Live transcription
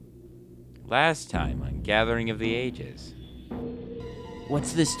Last time on Gathering of the Ages.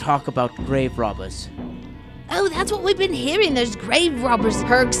 What's this talk about grave robbers? Oh, that's what we've been hearing. There's grave robbers,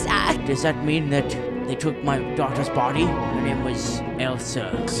 Hergsack. Does that mean that they took my daughter's body? Her name was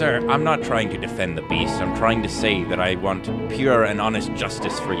Elsa. Sir, I'm not trying to defend the beast. I'm trying to say that I want pure and honest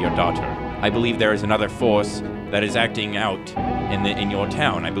justice for your daughter. I believe there is another force that is acting out in your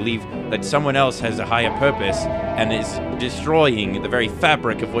town. I believe that someone else has a higher purpose and is destroying the very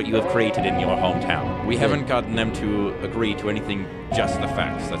fabric of what you have created in your hometown. We haven't gotten them to agree to anything, just the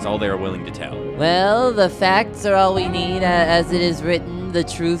facts. That's all they are willing to tell. Well, the facts are all we need, as it is written, the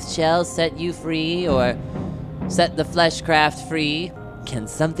truth shall set you free, or set the fleshcraft free. Can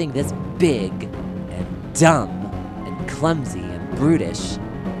something this big and dumb and clumsy and brutish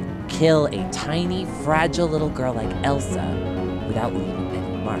kill a tiny, fragile little girl like Elsa without leaving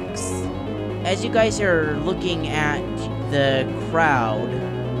any marks? As you guys are looking at the crowd,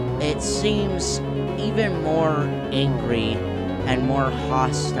 it seems even more angry and more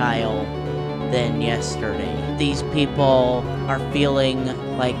hostile than yesterday. These people are feeling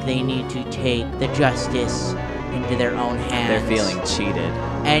like they need to take the justice into their own hands. They're feeling cheated.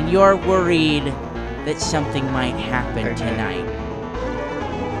 And you're worried that something might happen tonight.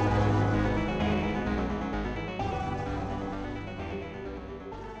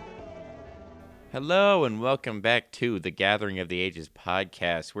 Hello and welcome back to the Gathering of the Ages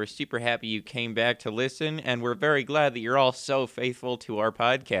podcast. We're super happy you came back to listen, and we're very glad that you're all so faithful to our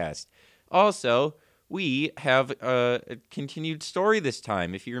podcast. Also, we have a continued story this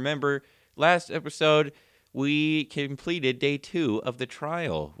time. If you remember last episode, we completed day 2 of the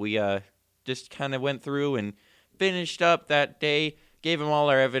trial. We just kind of went through and finished up that day, gave them all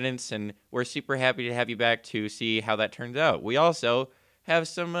our evidence, and we're super happy to have you back to see how that turns out. We also have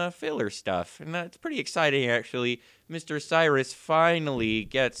some filler stuff, and it's pretty exciting, actually. Mr. Cyrus finally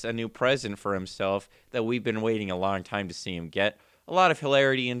gets a new present for himself that we've been waiting a long time to see him get. A lot of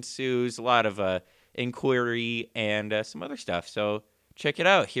hilarity ensues, a lot of inquiry, and some other stuff. So check it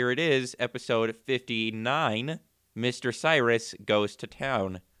out. Here it is, episode 59, Mr. Cyrus Goes to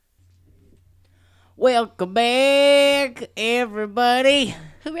Town. Welcome back, everybody.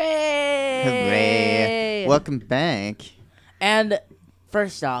 Hooray! Hooray. Welcome back. And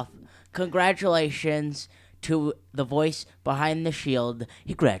first off, congratulations to the voice behind the shield.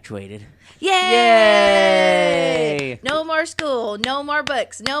 He graduated. Yay! No more school, no more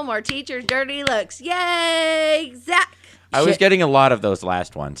books, no more teachers' dirty looks. Yay! Zach! I was getting a lot of those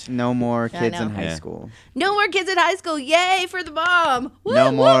last ones. No more I kids know. in high Yeah. school. No more kids in high school. Yay for the bomb. Woo, No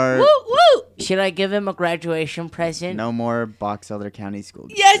woo, more- Woo, woo. Should I give him a graduation present? No more Box Elder County School.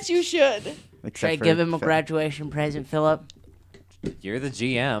 Yes, you should. Except Should I for give him a Phil. graduation present, Philip? You're the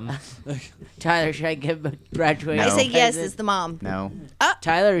GM. Tyler, should I give him a graduation No. I say yes present? as the mom. No.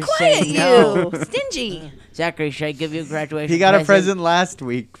 Tyler is Quiet saying no. you. Stingy. Zachary, should I give you a graduation He got a present? present last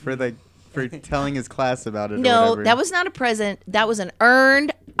week for telling his class about it. or No, whatever. that was not a present. That was an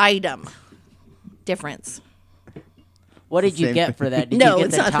earned item. Difference. What did you Same get thing. for that? Did No, you get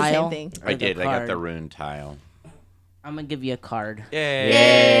it's the not the same tile? thing. Or I the did. I got card? the rune tile. I'm going to give you a card. Yay!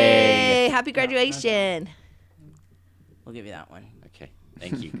 Yay! Happy graduation. We'll give you that one. Okay.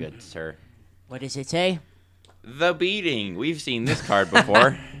 Thank you, good sir. What does it say? The beating. We've seen this card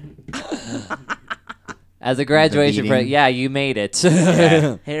before. As a graduation beating. present, yeah, you made it.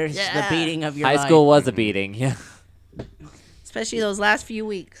 Yeah. Here's the Yeah. beating of your High life. school was a beating, yeah. Especially those last few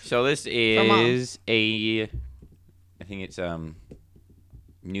weeks. So this Mom. is I think it's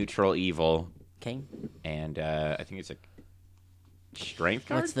neutral evil, Okay. and I think it's a strength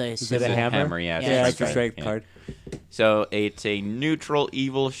card. What's the Is it a symbol? hammer? Yeah, Yeah, it's a strength yeah. card. So it's a neutral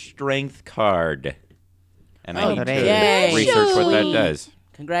evil strength card, and I Oh, need to yay. research what that Sweet. does.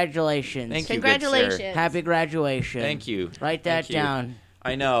 Congratulations. Thank you, good sir. Congratulations. Happy graduation. Thank you. Write that Thank you. down.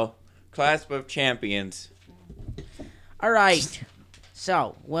 I know. Clasp of champions. All right.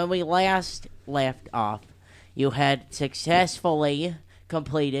 So, when we last left off, you had successfully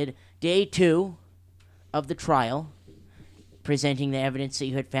completed day 2 of the trial, presenting the evidence that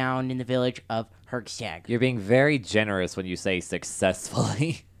you had found in the village of Hergstag. You're being very generous when you say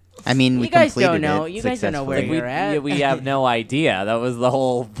successfully. I mean, we You guys completed don't know. it You guys don't know where successfully. you're at. Yeah, we have no idea. That was the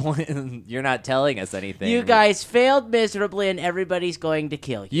whole point. You're not telling us anything. You guys failed miserably, and everybody's going to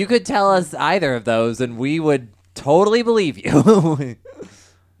kill you. You could tell us either of those, and we would totally believe you.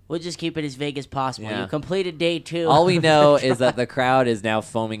 We'll just keep it as vague as possible. Yeah. You completed day 2. All we of the know is that trial. the crowd is now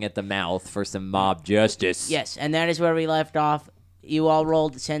foaming at the mouth for some mob justice. Yes, and that is where we left off. You all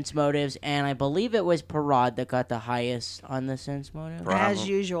rolled sense motives, and I believe it was Parad that got the highest on the sense motive. As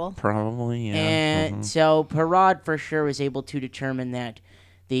usual. Probably, yeah. And so Parad for sure was able to determine that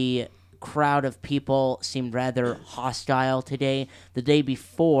the crowd of people seemed rather hostile today. The day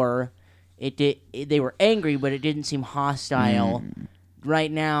before, they were angry, but it didn't seem hostile.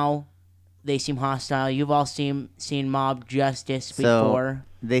 Right now, they seem hostile. You've all seen mob justice before.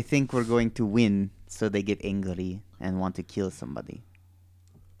 So they think we're going to win, so they get angry and want to kill somebody.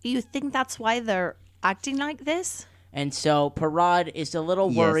 You think that's why they're acting like this? And so Parad is a little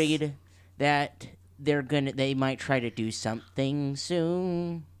Yes. worried that they might try to do something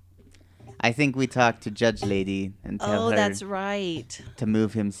soon. I think we talked to Judge Lady and tell Oh, her that's right. to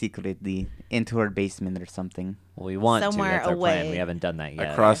move him secretly into her basement or something. Well, we want Somewhere to. That's our plan. away. We haven't done that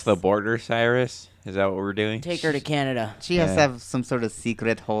yet. Across the border, Cyrus? Is that what we're doing? Take her to Canada. She has Yeah. to have some sort of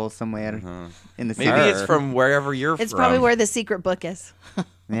secret hole somewhere in the Maybe city. it's from wherever you're It's from. probably where the secret book is.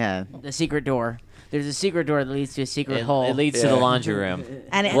 Yeah. The secret door. There's a secret door that leads to a secret hole. It leads to the laundry room.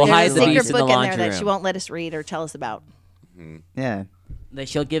 And We'll hide there's the a secret beast in the book in there laundry that she room. won't let us read or tell us about. Yeah. That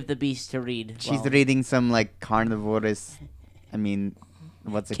she'll give the beast to read. She's Well, reading some like carnivorous,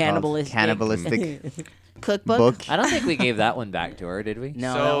 what's it Cannibalistic. called? Cannibalistic Cookbook? book. I don't think we gave that one back to her, did we?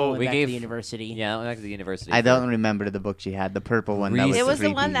 No, So that went we back gave- to the university. Yeah, went back to the university. I don't remember the book she had. The purple one. That was It was the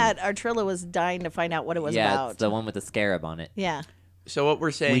creepy. one that Artrilla was dying to find out what it was yeah, about. it's the one with the scarab on it. Yeah, So what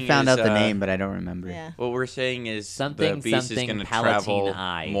we're saying We found is, out the name, but I don't remember. yeah. What we're saying is Something, the beast something is going to Palatine travel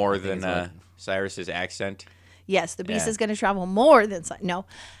Eye, more I think than is what- Cyrus's accent. Yes, the beast Yeah. is going to travel more than less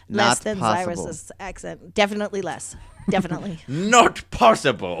Not than possible. Cyrus's accent. Definitely less. Definitely. Not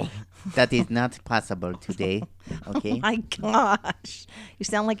possible. That is not possible today. Okay. My gosh, you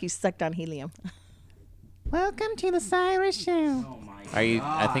sound like you sucked on helium. Welcome to the Cyrus Show. Are you?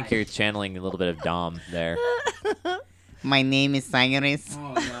 I think you're channeling a little bit of Dom there. My name is Cyrus.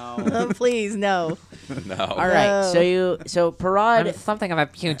 Oh, please no. No. All right, so Parad, something of a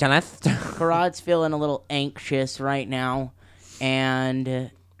pugilist. Parad's feeling a little anxious right now,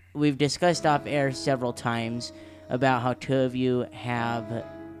 and we've discussed off air several times about how two of you have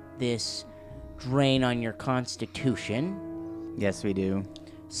this drain on your constitution. Yes, we do.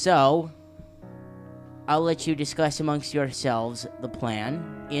 So, I'll let you discuss amongst yourselves the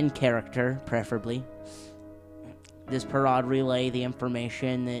plan, in character, preferably. Does Parad relay the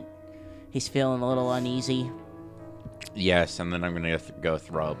information that he's feeling a little uneasy? Yes, and then I'm going to go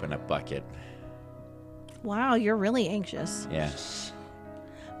throw up in a bucket. Wow, you're really anxious. Yeah.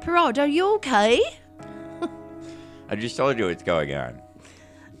 Parad, are you okay? I just told you what's going on.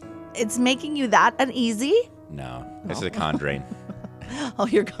 It's making you that uneasy? No. This is a con drain. Oh,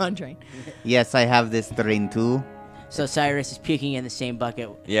 you're conjuring. Yes, I have this drain too. So Cyrus is puking in the same bucket.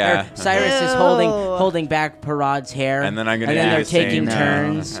 Yeah. Or Cyrus is Ew. holding back Parad's hair. And then I'm gonna And then do they're the same. taking No.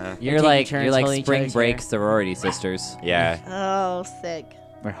 turns. Uh-huh. They're taking turns you're like holding each spring other's break hair. sorority sisters. Yeah. Oh, sick.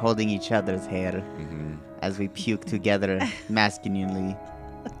 We're holding each other's hair hmm as we puke together masculinely.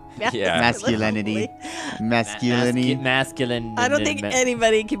 Yeah. Masculinity. Masculinity. Masculine. I don't think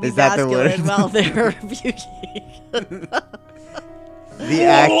anybody can be Is that the masculine word? while they're puking.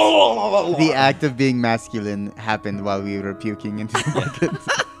 The act of being masculine happened while we were puking into the bucket.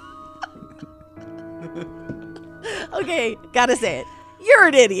 Okay, gotta say it. You're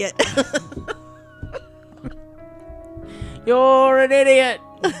an idiot. You're an idiot.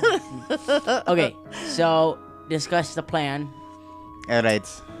 Okay, so discuss the plan. All right.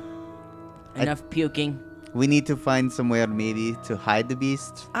 Enough puking. We need to find somewhere maybe to hide the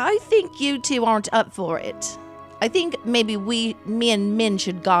beast. I think you two aren't up for it. I think maybe me and Min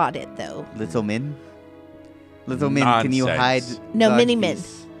should guard it, though. Little Min? Little Min, can you hide? Nonsense. No, the Mini Min.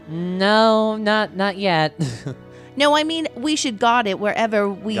 beast? No, not yet. No, I mean, we should guard it wherever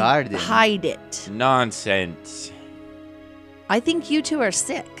we Guard it? hide it. Nonsense. I think you two are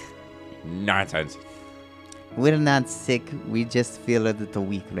sick. Nonsense. We're not sick. We just feel a little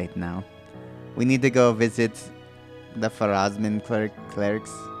weak right now. We need to go visit the Farazman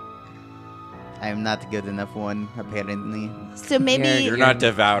clerics. I am not good enough one, apparently. So maybe, You're not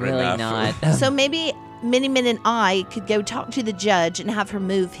devout really enough. not. so maybe Mini Min and I could go talk to the judge and have her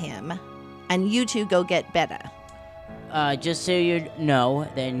move him, and you two go get better. Just so you know,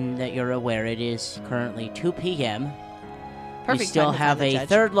 then that you're aware, it is currently 2 p.m. Perfect. We still time to find have the a judge.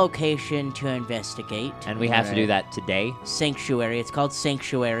 third location to investigate. And we have to do Right. that today. Sanctuary. It's called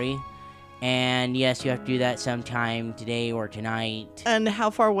Sanctuary. And yes, you have to do that sometime today or tonight. And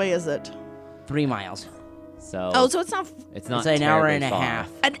how far away is it? 3 miles. So Oh, so it's not it's not It's an hour terribly and a far. half.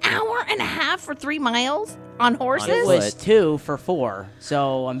 an hour and a half for 3 miles on horses? It foot. was 2 for 4,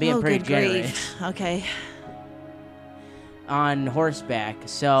 so I'm being Oh, pretty good generous. grief. Okay. On horseback.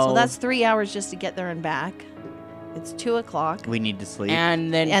 So, So that's 3 hours just to get there and back. It's 2 o'clock. We need to sleep.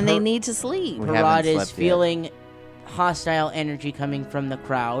 and then And they need to sleep. We Parad haven't is slept yet. feeling hostile energy coming from the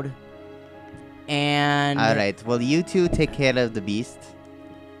crowd. And All right. Well, you two take care of the beast.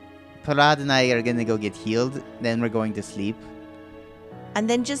 Parad and I are gonna go get healed. Then we're going to sleep. And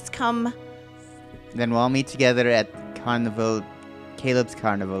then just come. Then we'll all meet together at Carnival, Caleb's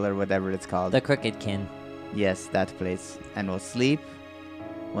Carnival or whatever it's called. The Crooked Kin. Yes, that place. And we'll sleep.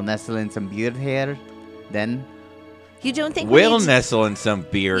 We'll nestle in some beard hair. Then You don't think We'll we need nestle in some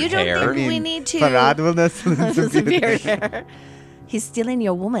beard You don't hair. think we need to. Parad will nestle in some Some beard beard hair. hair. He's stealing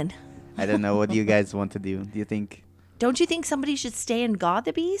your woman. I don't know. What do you guys want to do? Do you think Don't you think somebody should stay and guard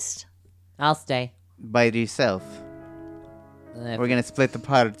the beast? I'll stay. by yourself? We're gonna split the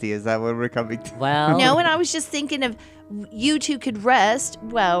party. Is that what we're coming to? Well, No, and I was just thinking of you two could rest.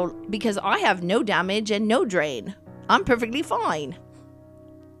 Well, because I have no damage and no drain. I'm perfectly fine.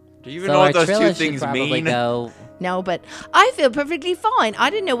 Do you even so know what our those two Trilla should things probably mean? go. No, but I feel perfectly fine. I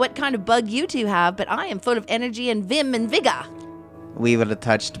didn't know what kind of bug you two have, but I am full of energy and vim and vigor. We were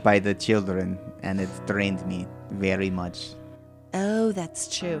touched by the children, and it drained me very much. Oh,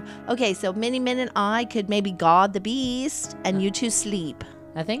 that's true. Okay, so Mini Min and I could maybe guard the beast, and you two sleep.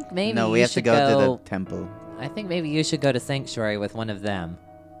 I think maybe No, we you have to should go to the temple. I think maybe you should go to Sanctuary with one of them.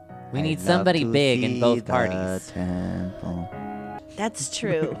 We I'd need love somebody to big in see both the parties. temple. That's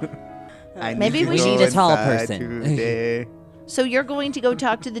true. I Maybe to we go need a tall inside person. today. So you're going to go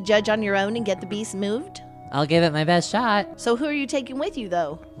talk to the judge on your own and get the beast moved? I'll give it my best shot. So who are you taking with you,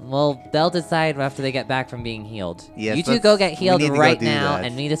 though? Well, they'll decide after they get back from being healed. Yes, you two go get we healed need to go right do now that.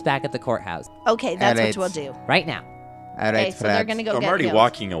 and meet us back at the courthouse. Okay, that's Alright. what we'll do. Right now. All Okay, right, so they're going to go I'm get already healed.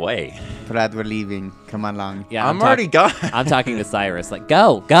 walking away. Brad, we're leaving. Come along. Yeah, I'm already gone. I'm talking to Cyrus. Like,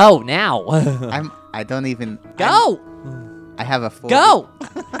 go now. I don't even. Go! I have a 40. Go!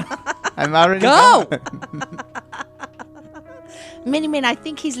 I'm already Go! gone. Mini Min, I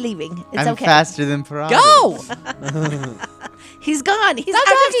think he's leaving. It's I'm okay. faster than Parad. Go! He's gone. He's Stop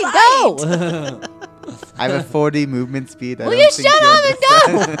out of sight. talking! Go! I have a 40 movement speed. Will you shut up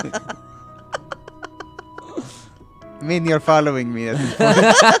and go? I mean, you're following me at this point.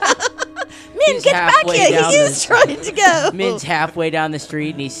 Min, He's get back halfway here. down He is the- trying to go. Min's halfway down the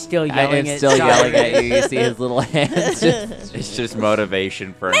street and he's still And yelling it's at still yelling Cyrus. at you. You see his little hands. Just... It's just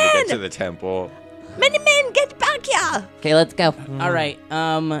motivation for him to get to the temple. Mini Min, get back here. Okay, let's go. All right,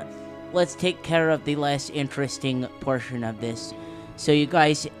 let's take care of the less interesting portion of this. So you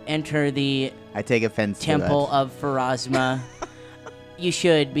guys enter the I take offense Temple to that. of Pharasma. You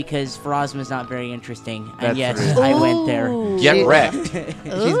should, because Pharasma's not very interesting. That's And yes, rude. I went there. Ooh. Get wrecked.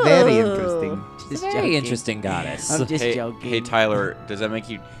 She's very interesting. Just Very joking. interesting goddess. I'm just hey, joking. hey, Tyler, does that make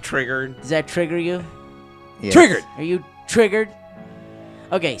you triggered? Does that trigger you? Yes. Triggered. Are you triggered?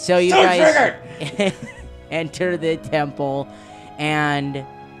 Okay, so you guys enter the temple, and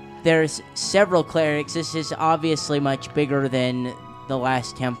there's several clerics. This is obviously much bigger than the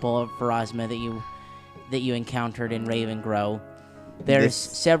last temple of Pharasma that you encountered in Ravengrow. There's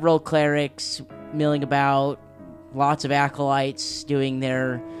This- several clerics milling about, lots of acolytes doing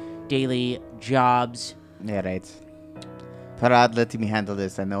their daily jobs. Yeah, right. Parad, let me handle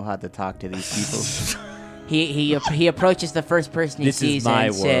this. I know how to talk to these people. He approaches the first person he This is sees my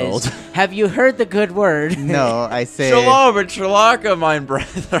and world. says, "Have you heard the good word?" No, I say Shalom and shalaka, my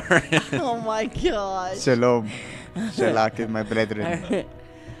brethren. Oh my gosh. Shalom. Shalak, my brethren.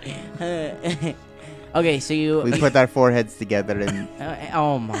 Okay, so you. We put our foreheads together and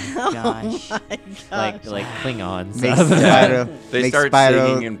Oh my gosh. like Klingons. make spiral, They make start spiral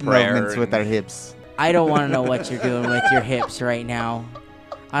singing in prayer movements with and- our hips. I don't want to know what you're doing with your hips right now.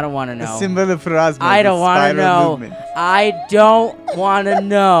 I don't want to The know. symbol of Pharasma. I don't want to know. Movement. I don't want to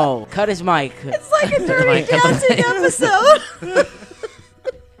know. Cut his mic. It's like a dirty dancing episode.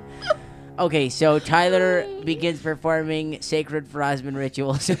 Okay, so Tyler begins performing sacred Pharasman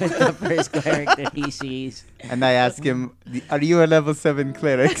rituals with the first cleric that he sees. And I ask him, "Are you a level 7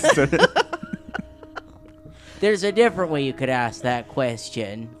 cleric, sir?" There's a different way you could ask that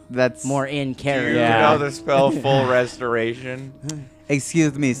question. That's More in Do character. you know the spell full restoration?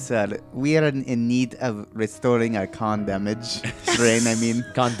 Excuse me, sir. We are in need of restoring our con damage. Drain, I mean.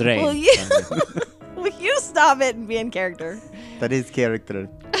 Gondrain. Will you, will you stop it and be in character? That is character.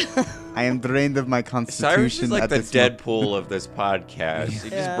 I am drained of my Cyrus constitution is like at the this moment. Deadpool of this podcast. He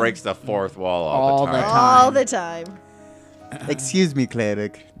Yeah. just breaks the fourth wall All all the the time. time. All the time. Excuse me,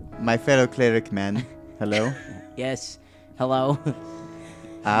 cleric. My fellow cleric man. Hello? Yes. Hello.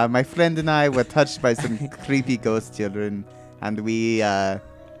 My friend and I were touched by some creepy ghost children, and we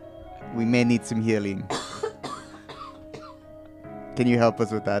may need some healing. Can you help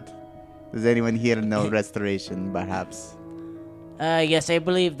us with that? Does anyone here know restoration, perhaps? Yes, I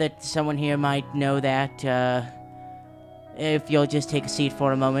believe that someone here might know that. If you'll just take a seat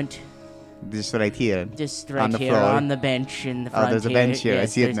for a moment. Just right here. Just On right the here floor. on the bench in the Oh, front. there's a bench here. I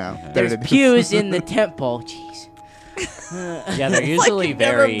Yes, see it there's- now. There's There it is. pews in the temple. Jeez. Yeah, they're usually you've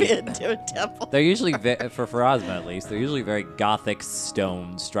very. never been to a temple. They're usually for Pharasma at least. They're usually very gothic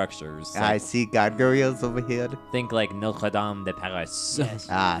stone structures. I Like, see gargoyles over here. think like Notre Dame de Paris. Yes.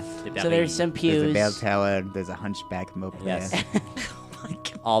 Ah, De So there's Paris. some there's a pews. bell tower. There's a hunchback mope Yes. there. Oh my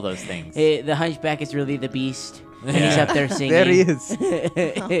God. All those things. The hunchback is really the beast. And he's Yeah. up there singing. There he is.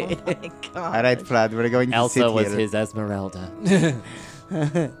 Oh my God. All right, Vlad, we're going to sit Elsa was here. his Esmeralda.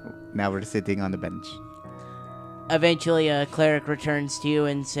 Now we're sitting on the bench. Eventually, a cleric returns to you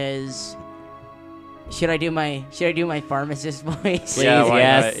and says, "Should I do my pharmacist voice?" Please, yeah, why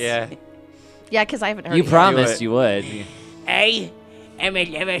yes. not? Yeah. Yeah, because I haven't heard You it yet. promised it. you would. I am a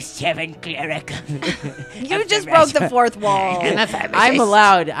level 7 cleric. You just broke the fourth wall. I'm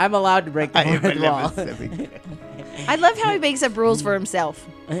allowed to break the I am a fourth level wall. 7. I love how he makes up rules for himself.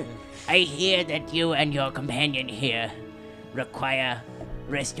 I hear that you and your companion here require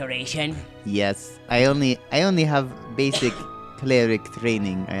restoration. Yes, I only have basic cleric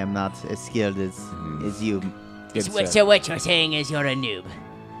training. I am not as skilled as you. Good sir. So what you're saying is you're a noob.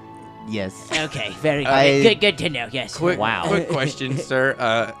 Yes. Okay, very I- good to know. Yes. Quick, Wow. quick question, sir.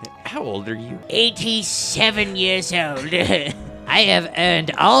 How old are you? 87 years old. I have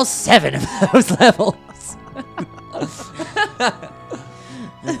earned all 7 of those levels.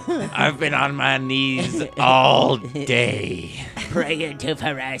 I've been on my knees all day. Praying to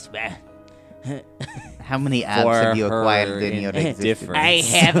Pharasma. How many abs For have you her acquired in your in existence? different- I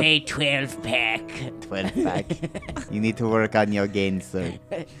have a 12 pack. 12 pack. You need to work on your gains, sir.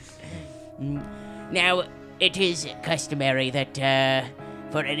 Now, it is customary that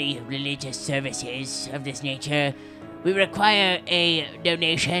for any religious services of this nature, we require a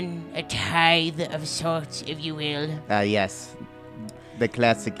donation, a tithe of sorts, if you will. Yes. The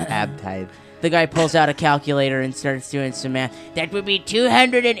classic ab tithe. The guy pulls out a calculator and starts doing some math. That would be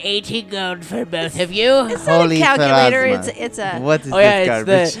 280 gold for both of you. It's not Holy a calculator. Pharasma. It's a. What is Oh yeah, this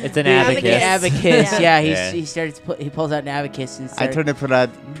garbage? it's It's an abacus. abacus. Abacus. Yeah. Yeah, Yeah. he pulls out an abacus and I starts. turn to Prad.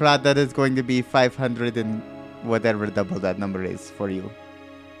 Prad, that is going to be 500 and whatever double that number is for you.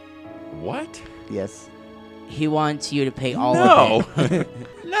 What? Yes. He wants you to pay all of No. it.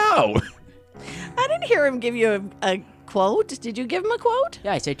 No. I didn't hear him give you a quote. Did you give him a quote?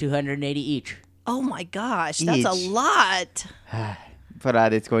 Yeah, I said 280 each. Oh my gosh, that's a Each. lot.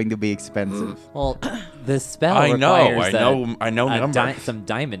 Prad, it's going to be expensive. Well, the spell I know. requires I know a numbers. some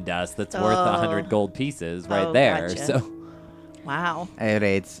diamond dust that's worth Oh. 100 gold pieces right Oh, there. gotcha. So Wow.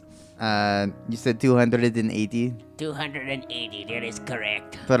 Alright. You said 280? 280, that is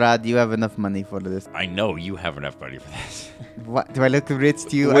correct. Prad, you have enough money for this. I know you have enough money for this. What? Do I look rich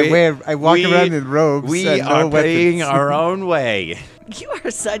to you? We- I walk we- around in robes. We and are no paying weapons. our own way. You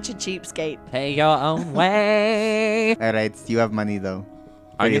are such a cheapskate. pay your own way. Alright, you have money though.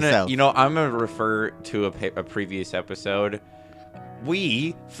 For I'm gonna, yourself. I'm gonna refer to a previous episode.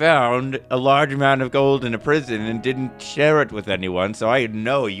 We found a large amount of gold in a prison and didn't share it with anyone, so I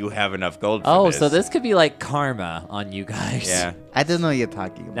know you have enough gold for Oh, this. so this could be like karma on you guys. Yeah. I don't know what you're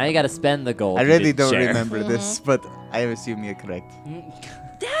talking about. Now you got to spend the gold. I you really didn't don't share. remember this, but I assume you're correct.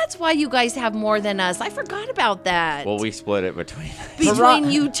 That's why you guys have more than us. I forgot about that. Well, we split it between. Between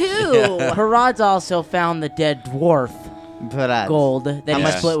you two. Herod's also found the dead dwarf Prad, gold that he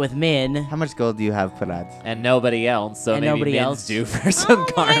much- split with Min. how much gold do you have, Prad? And nobody else, so And maybe nobody Min's else. due for some Oh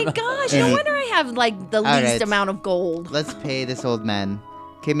karma. my gosh, no Any- wonder I have like the All least right. amount of gold. Let's pay this old man.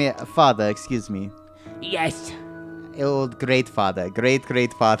 Come here, father, excuse me. Yes. Old great father. Great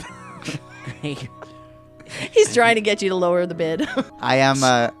father. He's trying to get you to lower the bid. I am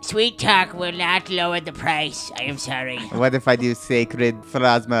Sweet talk will not lower the price. I am sorry. what if I do sacred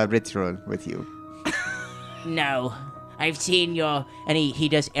plasma ritual with you? No. I've seen your, and he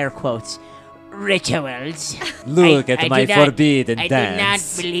does air quotes, rituals. Look I at my do not- forbidden I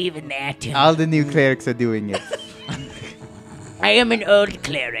dance. do not believe in that. All the new clerics are doing it. I am an old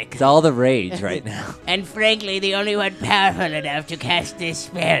cleric, It's all the rage right now. and frankly, the only one powerful enough to cast this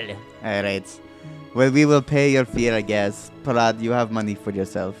spell. Alright. Well, we will pay your fee, I guess. Prad, you have money for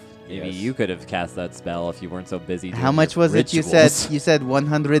yourself. Maybe Yes. you could have cast that spell if you weren't so busy. Doing How much your was it? You rituals. said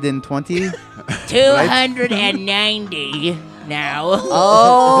 120? 290 now.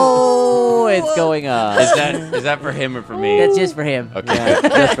 Oh, it's going up. Is that for him or for me? That's just for him. Okay. Yeah,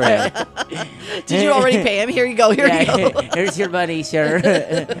 just for him. Did you already pay him? Here you go. Here you Yeah, go. here's your money, sir.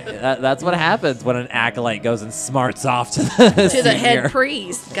 That's what happens when an acolyte goes and smarts off to the To the senior, head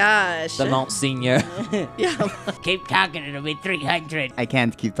priest. Gosh. the Monsignor. Yeah. Keep talking, it'll be 300. I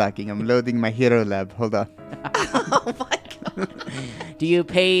can't keep talking. I'm loading my hero lab. Hold on. Oh my god. Do you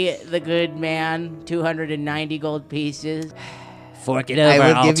pay the good man 290 gold pieces? Fork it I over,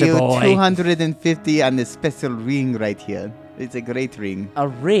 will give altar you boy. 250 on this special ring right here. It's a great ring. A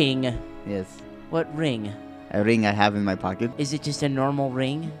ring? Yes. What ring? A ring I have in my pocket. Is it just a normal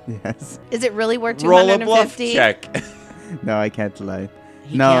ring? Yes. Is it really worth Roll a bluff 250? check. No, I can't lie.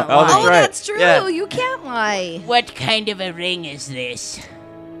 He No. can't Oh, lie. that's Oh, right. that's true. Yeah. You can't lie. What kind of a ring is this?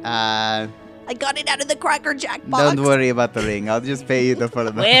 I got it out of the Cracker Jack box. Don't worry about the ring. I'll just pay you the full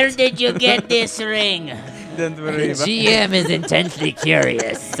amount. Where did you get this ring? Don't worry about GM is intensely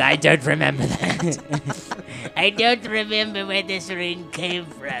curious. I don't remember that. I don't remember where this ring came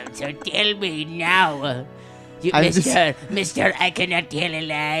from, so tell me now. You, I'm just- Mister, I cannot tell a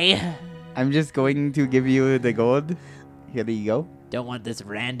lie. I'm just going to give you the gold. Here you go. Don't want this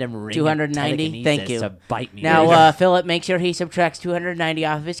random ring. 290? Thank you. To bite me. Now, later. Philip, make sure he subtracts 290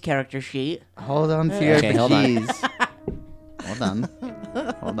 off of his character sheet. Hold on to your Okay, hold on. keys. Hold on.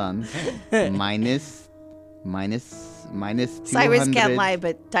 Hold on. Minus 200. Cyrus can't lie,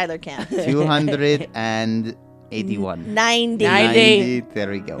 but Tyler can. 281. 90. 90. There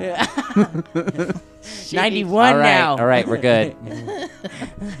we go. 91 all right, now. all right, we're good.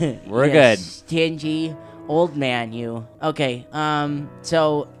 We're You good. Stingy old man, you. Okay,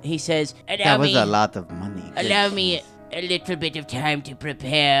 so he says, That was a lot of money. allow me a little bit of time to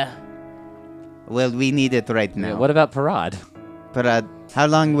prepare. Well, we need it right now. What about Parad? But how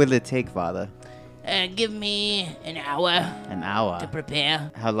long will it take, Father? Give me an hour An hour. to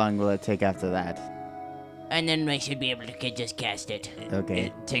prepare, How long will it take after that? and then I should be able to just cast it. Okay.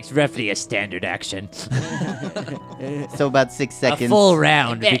 It takes roughly a standard action. So about 6 A seconds. full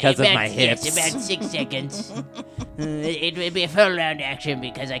round because of About- my hips. Yes, about 6 seconds. It will be a full round action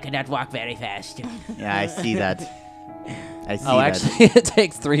because I could not walk very fast. Yeah, I see that. I see Oh, that. actually, it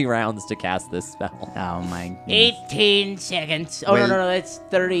takes 3 rounds to cast this spell. Oh my. 18 seconds. Oh, Well- no, it's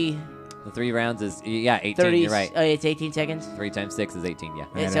 30. The 3 rounds is 18. 30. You're right. It's 18 seconds. 3 times 6 is 18. Yeah.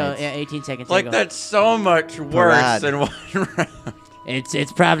 Right. So, yeah, 18 seconds. Like, there you go. that's so much worse Parad. than one round.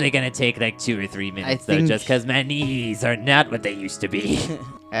 It's probably gonna take like 2 or 3 minutes though, think- just because my knees are not what they used to be.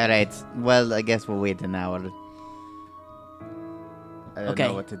 All right. Well, I guess we'll wait an hour. I don't Okay.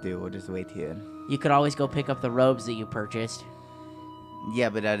 know what to do. We'll just wait here. You could always go pick up the robes that you purchased. Yeah,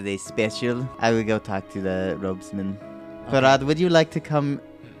 but are they special? I will go talk to the robesman. Parad, would you like to come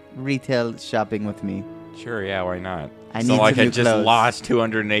retail shopping with me? Sure, yeah, why not? I It's need not like some I new just clothes. lost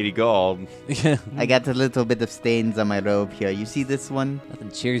 280 gold. I got a little bit of stains on my robe here. You see this one?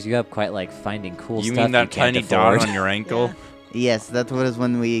 Nothing cheers you up quite like finding cool You stuff mean that you can't tiny afford. dot on your ankle? Yes, that was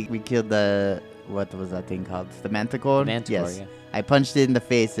when we killed the... What was that thing called? The manticore? Manticore, Yes. yeah. I punched it in the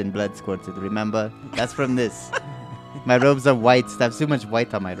face and blood squirted, remember? That's from this. My robes are white. I have too much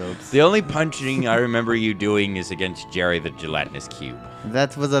white on my robes. The only punching I remember you doing is against Jerry the gelatinous cube.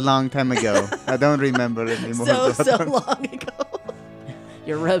 That was a long time ago. I don't remember anymore. So long ago.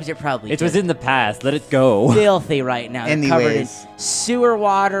 Your robes are probably It was in the past. Let it go. filthy right now. They're covered in Anyways. sewer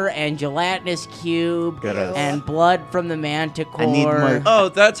water and gelatinous cube Gross. and blood from the manticore. I need more- Oh,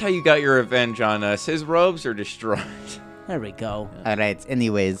 that's how you got your revenge on us. His robes are destroyed. There we go. All right.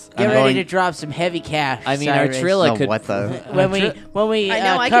 Anyways, Get I'm ready going. to drop some heavy cash. I mean, Cyrus. Artrilla Oh, could. what the? When we I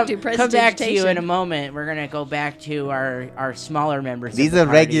know, I come, could do come back to you in a prestidigitation. moment, we're gonna go back to our smaller members. of These the are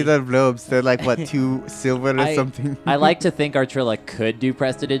party. regular robes. They're like, what, 2 silver or something? I like to think Artrilla could do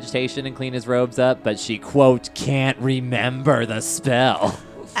prestidigitation and clean his robes up, but she, quote, can't remember the spell.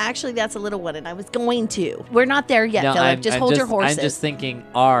 Actually, that's a little one, and I was going to. We're not there yet, No, Philip. Just hold your horses. I'm just thinking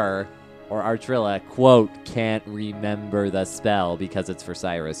R or Artrilla, quote, can't remember the spell because it's for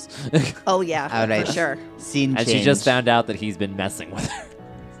Cyrus. Oh, yeah, All right. for sure. Scene And change. she just found out that he's been messing with her.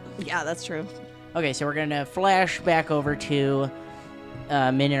 Yeah, that's true. Okay, so we're gonna flash back over to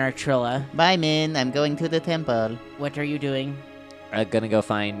Min and Artrilla. Bye, Min. I'm going to the temple. What are you doing? Gonna go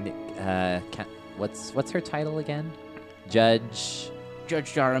find, what's her title again? Judge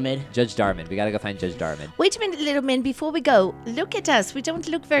Darman. We gotta go find Judge Darman. Wait a minute, little man. Before we go, look at us. We don't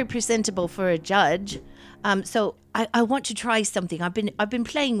look very presentable for a judge. So I want to try something. I've been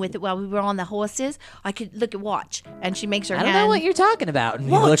playing with it while we were on the horses. I could look at watch, and she makes her I hand. don't know what you're talking about. And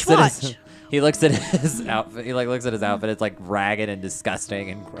Watch, he looks at his outfit. He looks at his outfit. It's like ragged and disgusting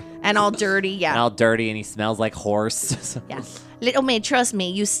and, and all dirty. and Yeah, all dirty, and he smells like horse. yeah. Little man, trust me.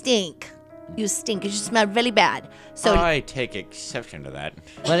 You stink. You stink. You smell really bad. So I take exception to that.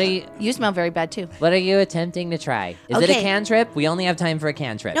 What are you? you smell very bad too. What are you attempting to try? Is it a Okay. cantrip? We only have time for a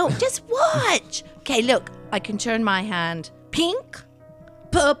cantrip. No, just watch. Okay, look. I can turn my hand pink,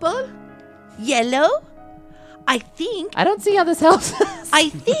 purple, yellow. I think I don't see how this helps. I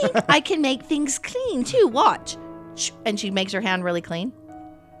think I can make things clean too. Watch. and she makes her hand really clean.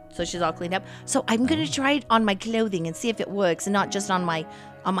 So she's all cleaned up. So I'm going to try it on my clothing and see if it works and not just on my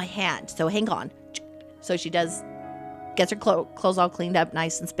hand. So hang on. So she gets her clothes all cleaned up,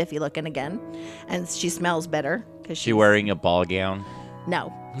 nice and spiffy looking again. And she smells better. She wearing a ball gown?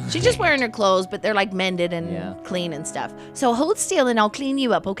 No. She's just wearing her clothes, but they're like mended and clean and stuff. So hold still and I'll clean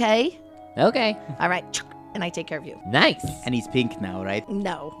you up, okay? Okay. All right. And I take care of you. Nice. And he's pink now, right?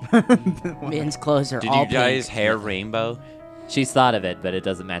 No. Min's clothes are Did all you guys pink. hair rainbow? She's thought of it, but it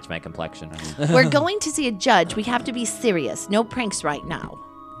doesn't match my complexion. We're going to see a judge. We have to be serious. No pranks right now.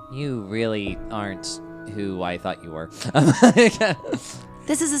 You really aren't who I thought you were.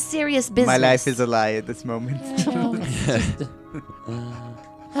 This is a serious business. My life is a lie at this moment.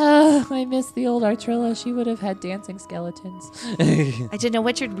 I miss the old Artrilla. She would have had dancing skeletons. I don't know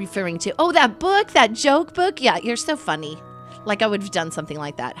what you're referring to. Oh, that book, that joke book? Yeah, you're so funny. Like I would have done something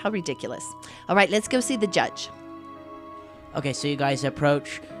like that. How ridiculous. All right, let's go see the judge. Okay, so you guys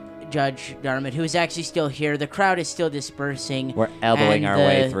approach Judge Darmid, who is actually still here. The crowd is still dispersing. We're elbowing and our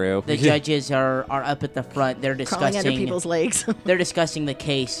way through. The judges are up at the front. They're Crawling under discussing people's legs. they're discussing the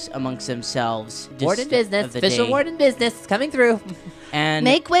case amongst themselves. Warden business. of the Official day. warden business. Coming through. And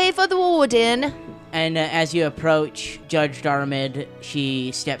Make way for the warden. And as you approach Judge Darmid,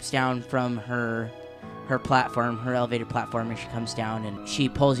 she steps down from her platform, her elevated platform, and she comes down and she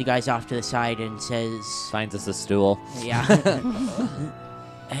pulls you guys off to the side and says, Finds us a stool. "Yeah,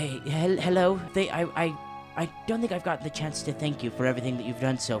 hey, hello. I don't think I've gotten the chance to thank you for everything that you've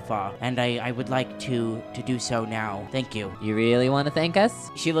done so far, and I would like to do so now. Thank you." You really want to thank us?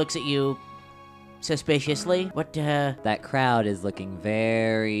 She looks at you suspiciously. What? That crowd is looking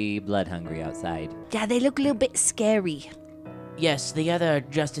very blood hungry outside. Yeah, they look a little bit scary. Yes, the other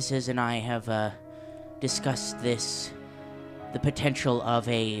justices and I have discussed this, the potential of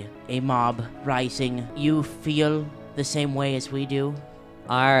a mob rising. You feel the same way as we do?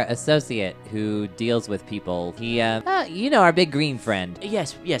 Our associate who deals with people, he, our big green friend.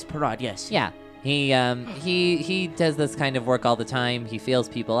 Yes, Parad, yes. Yeah, he does this kind of work all the time. He feels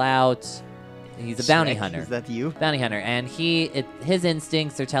people out. He's a bounty Shrek, hunter. Is that you? Bounty hunter, and his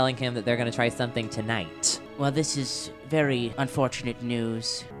instincts are telling him that they're going to try something tonight. Well, this is very unfortunate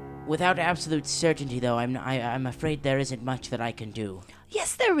news. Without absolute certainty, though, I'm afraid there isn't much that I can do.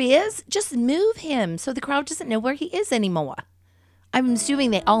 Yes, there is. Just move him so the crowd doesn't know where he is anymore. I'm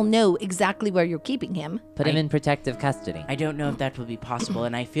assuming they all know exactly where you're keeping him. Put him in protective custody. I don't know if that will be possible,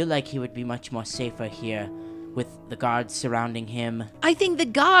 and I feel like he would be much more safer here with the guards surrounding him. I think the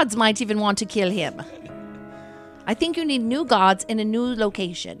guards might even want to kill him. I think you need new guards in a new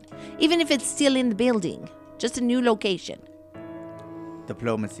location. Even if it's still in the building. Just a new location.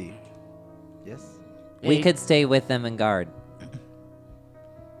 Diplomacy. Yes? We could stay with them and guard.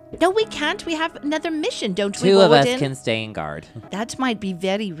 No, we can't. We have another mission, don't we, Two of us Warden? can stay and guard. That might be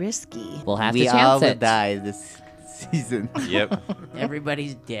very risky. We'll have We to all chance will it. die this season. Yep.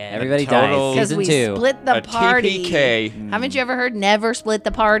 Everybody's dead. Everybody total- dies. Because Season we 2. split the A party. TPK. Haven't you ever heard never split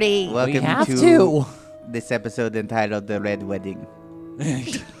the party? Welcome have to to. this episode entitled The Red Wedding.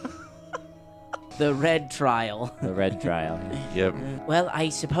 The Red Trial. The red trial. Yep. Well, I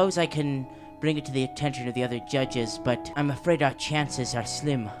suppose I can bring it to the attention of the other judges, but I'm afraid our chances are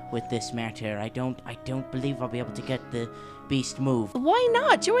slim with this matter. I don't believe I'll be able to get the beast moved. Why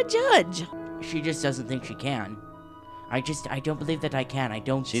not? You're a judge. She just doesn't think she can. I don't believe that I can.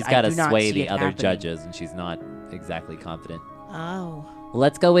 She's I got to do not sway see the it other happening. judges, and she's not exactly confident. Oh. Well,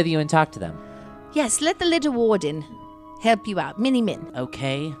 let's go with you and talk to them. Yes, let the little warden help you out. Mini-min.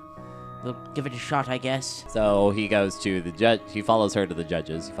 Okay. We'll give it a shot, I guess. So he goes to the judge. He follows her to the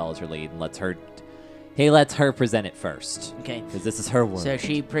judges. He follows her lead and lets her present it first. Okay. Because this is her word. So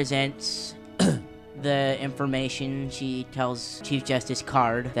she presents the information. She tells Chief Justice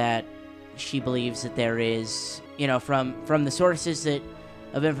Card that she believes that there is, from the sources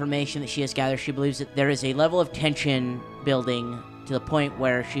of information that she has gathered, she believes that there is a level of tension building to the point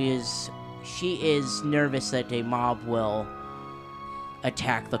where she is nervous that a mob will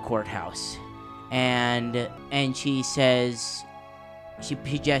attack the courthouse. And she says, she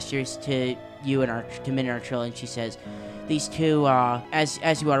gestures to you and to Min and Artrilla, and she says, these two,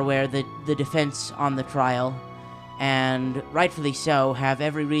 as you are aware, the defense on the trial, and rightfully so, have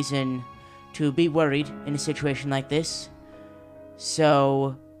every reason to be worried in a situation like this.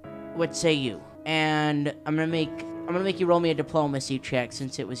 So, what say you? And I'm gonna make you roll me a diplomacy check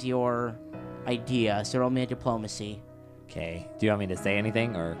since it was your idea. So roll me a diplomacy. Okay. Do you want me to say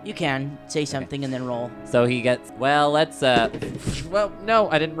anything or? You can say something and then roll. So he gets. Well, let's. Well, no,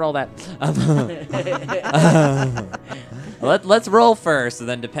 I didn't roll that. Let's roll first, and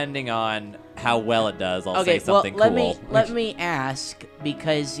then depending on how well it does, I'll say something well, cool. let me ask,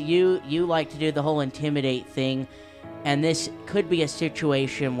 because you like to do the whole intimidate thing, and this could be a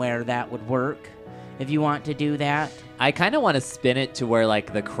situation where that would work. If you want to do that, I kind of want to spin it to where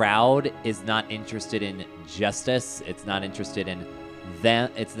like the crowd is not interested in justice. It's not interested in them.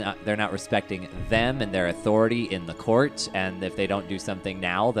 They're not respecting them and their authority in the court. And if they don't do something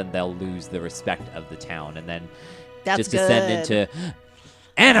now, then they'll lose the respect of the town, and then That's just descend good. into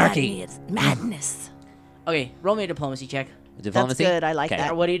anarchy. Madness. okay, roll me a diplomacy check. Diplomacy. That's good. I like Okay.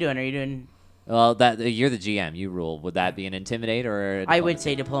 that. Or what are you doing? Are you doing? Well, you're the GM. You rule. Would that be an intimidate or? I would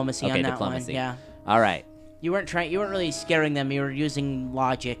say diplomacy Okay, on that diplomacy. one. Yeah. All right. You weren't really scaring them. You were using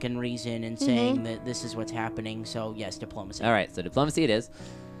logic and reason and saying that this is what's happening. So yes, diplomacy. All right. So diplomacy it is.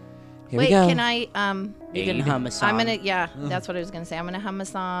 Here Wait, we go. can I You can Aid. hum a song. I'm gonna that's what I was gonna say. I'm gonna hum a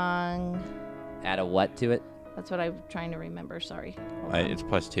song. Add a what to it? That's what I'm trying to remember. Sorry. Hold on. It's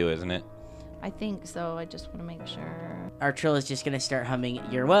 +2, isn't it? I think so. I just want to make sure. Artrilla's just gonna start humming.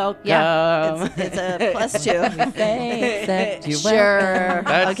 You're welcome. Yeah, it's a +2. Thanks that you're Sure.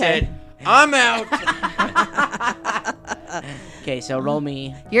 That's okay. it. I'm out. Okay, so roll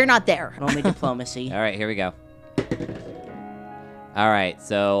me You're not there. diplomacy. All right, here we go. All right,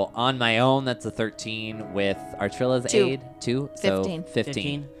 so on my own, that's a 13 with Artrilla's 2. aid. 2, so 15.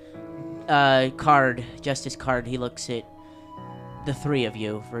 15. Justice Card. He looks at the three of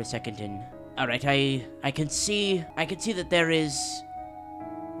you for a second, and all right, I can see that there is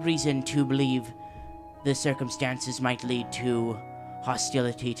reason to believe the circumstances might lead to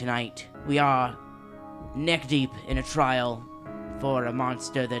hostility tonight. We are neck deep in a trial for a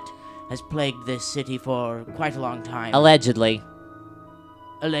monster that has plagued this city for quite a long time. Allegedly.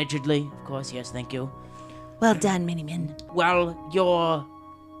 Allegedly, of course, yes, thank you. Well done, Miniman. Well, your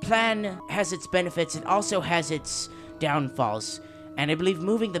plan has its benefits, it also has its downfalls, and I believe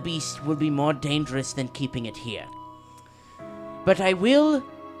moving the beast will be more dangerous than keeping it here. But I will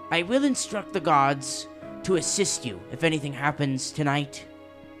instruct the gods to assist you if anything happens tonight.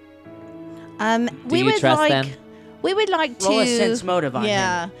 We you would trust like. them? We would like to. Roll a sense motive on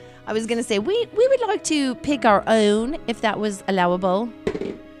yeah. him. I was gonna say we would like to pick our own if that was allowable.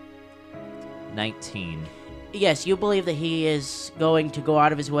 19. Yes, you believe that he is going to go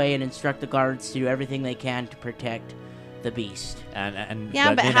out of his way and instruct the guards to do everything they can to protect the beast. And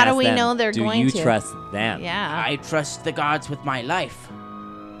Yeah, but then how do ask we them, know they're do going you to? trust them? Yeah. I trust the gods with my life,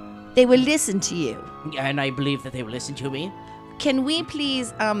 They will listen to you. and I believe that they will listen to me. Can we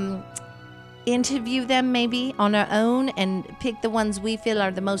please interview them maybe on our own and pick the ones we feel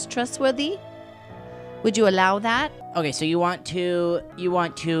are the most trustworthy? Would you allow that? Okay, so you want to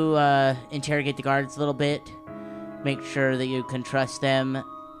interrogate the guards a little bit, make sure that you can trust them.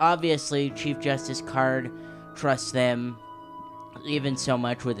 Obviously, Chief Justice Card trusts them even so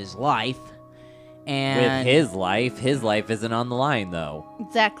much with his life. And With his life isn't on the line though.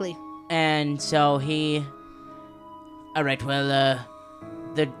 Exactly. and so he. All right, well,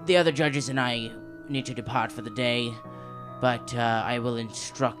 the other judges and I need to depart for the day, but I will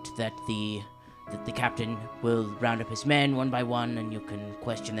instruct that the captain will round up his men one by one, and you can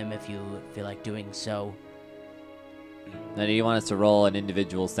question them if you feel like doing so. Now, do you want us to roll an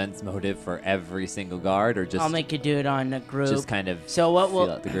individual sense motive for every single guard, or just I'll make you do it on a group. just kind of So what feel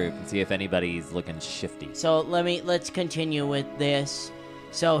will- out the group and see if anybody's looking shifty? So let's continue with this.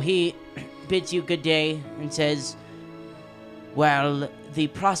 So he bids you good day and says, well, the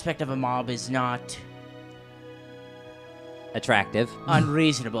prospect of a mob is not Attractive.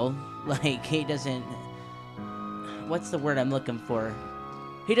 unreasonable. Like, he doesn't... What's the word I'm looking for?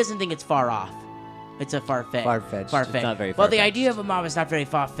 He doesn't think it's far off. It's a far-fetched. Far-fetched. Far-fetched. It's not very Well, the far-fetched. idea of a mob is not very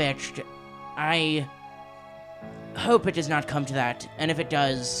far-fetched. I hope it does not come to that. And if it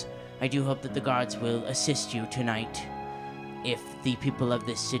does, I do hope that the guards will assist you tonight if the people of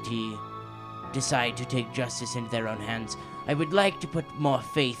this city decide to take justice into their own hands. I would like to put more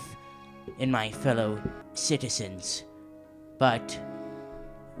faith in my fellow citizens. But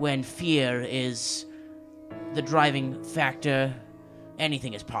when fear is the driving factor,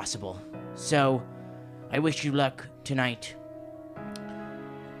 anything is possible. So, I wish you luck tonight.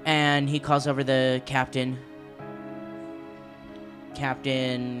 And he calls over the captain.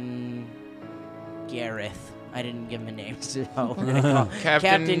 Captain Gareth. I didn't give him a name, so I'm gonna call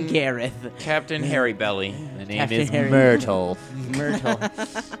Captain Gareth. Captain Harry Belly. The name Captain is Harry. Myrtle. Myrtle.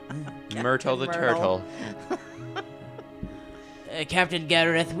 Myrtle the turtle. Captain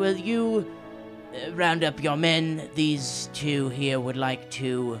Gareth, will you round up your men? These two here would like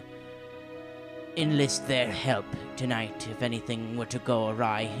to enlist their help tonight if anything were to go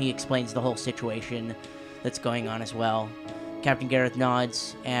awry. He explains the whole situation. that's going on as well. Captain Gareth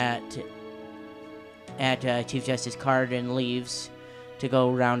nods at Chief Justice Card and leaves to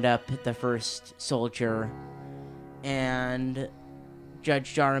go round up the first soldier. And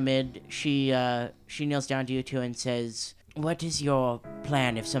Judge Jaramid, she kneels down to you two and says, "What is your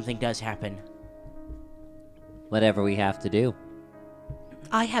plan if something does happen?" Whatever we have to do.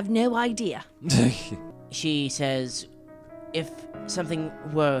 I have no idea. She says, "If something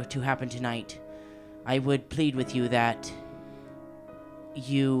were to happen tonight, I would plead with you that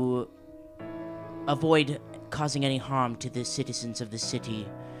you avoid causing any harm to the citizens of the city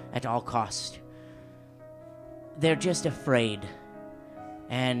at all cost. They're just afraid.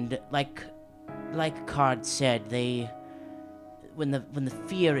 And like Card said, when the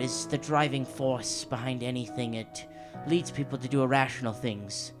fear is the driving force behind anything, it leads people to do irrational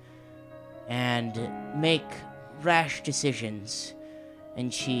things and make rash decisions."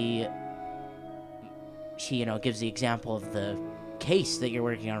 And she gives the example of the case that you're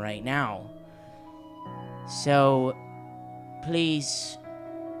working on right now. So please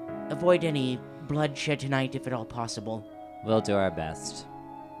avoid any bloodshed tonight if at all possible. We'll do our best.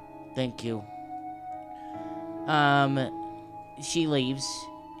 Thank you. She leaves,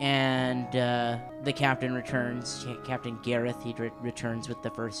 and the captain returns. Captain Gareth, he returns with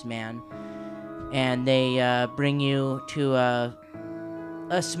the first man. And they bring you to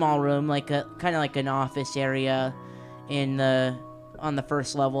a small room, kind of like an office area on the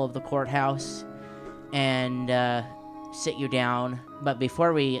first level of the courthouse, and sit you down. But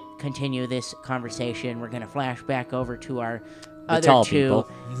before we continue this conversation, we're going to flash back over to our other tall two people.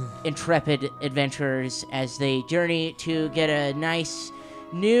 intrepid adventurers as they journey to get a nice,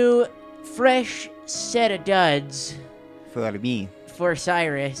 new, fresh set of duds For me. for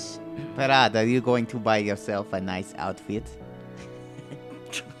Cyrus. Parad, are you going to buy yourself a nice outfit?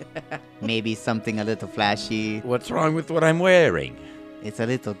 Maybe something a little flashy. What's wrong with what I'm wearing? It's a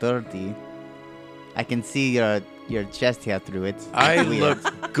little dirty. I can see your chest hair through it. I It's weird.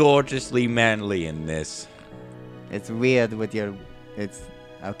 look gorgeously manly in this. It's weird with your... It's...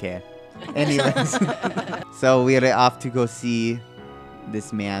 Okay. Anyways. So we're off to go see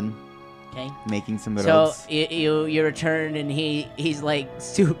this man Okay. making some So robes. you return, and he's like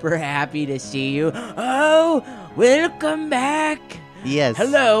super happy to see you. "Oh, welcome back. Yes.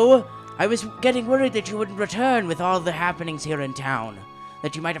 Hello. I was getting worried that you wouldn't return with all the happenings here in town.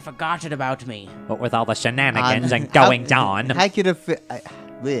 That you might have forgotten about me." But with all the shenanigans and how- goings on. How could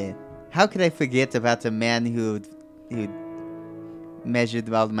bleh. How could I forget about a man who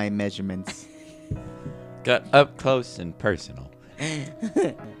measured all my measurements? Got up close and personal.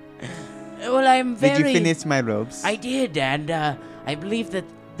 Well, I'm very... Did you finish my robes? I did, and I believe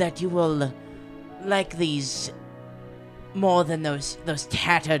that you will like these more than those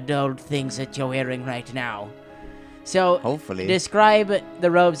tattered old things that you're wearing right now. So, Hopefully. describe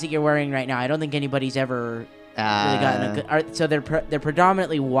the robes that you're wearing right now. I don't think anybody's ever really gotten a good... So they're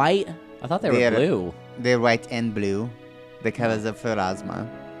predominantly white? I thought they were They're- blue. They're white and blue. The colors of Pharasma.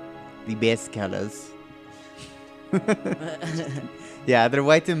 The best colors. Yeah, they're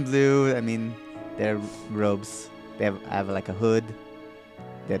white and blue. I mean, they're robes. They have like a hood.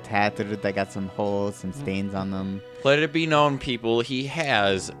 They're tattered. They got some holes, some stains on them. Let it be known, people, he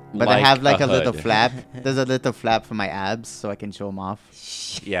has But I have like a little hood. flap. There's a little flap for my abs so I can show them off.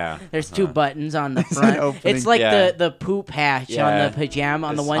 Yeah. There's two buttons on the It's an front. opening. It's like Yeah. the poop patch Yeah. on the pajama,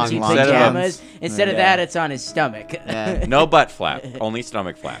 on the It's onesie on long pajamas. pants. Instead of Yeah. that, it's on his stomach. Yeah. No butt flap, only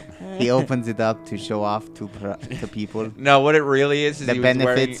stomach flap. He opens it up to show off to people No, what it really is the he was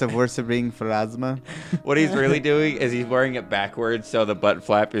benefits of worshipping Pharasma. what he's really doing is he's wearing it backwards, so the butt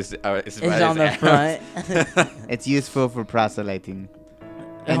flap is It's on the front. It's useful for proselyting.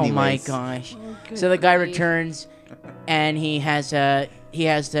 Oh my Anyways. gosh. So the guy returns, and he has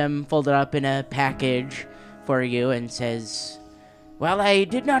them folded up in a package for you, and says, "Well, I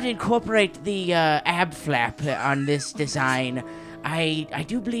did not incorporate the ab flap on this design. I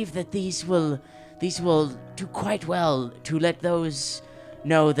do believe that these will do quite well to let those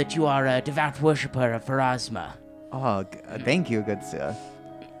know that you are a devout worshipper of Pharasma. Oh, thank you, good sir.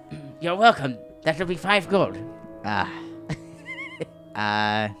 You're welcome. That'll be 5 gold."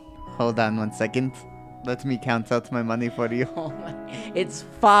 Hold on 1 second. Let me count out my money for you. Oh my, it's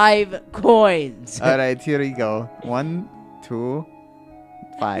 5 coins. All right, here you go. 1, 2,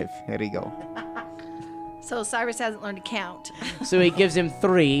 5. Here you go. So Cyrus hasn't learned to count. So he gives him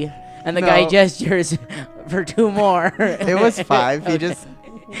 3, and the No. guy gestures for 2 more. It was 5. He just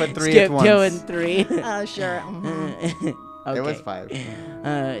put 3 Skip at once. 2 and 3. Oh, sure. Mhm. Okay. It was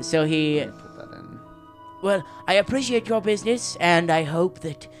 5. So he, Put that in. well, I appreciate your business, and I hope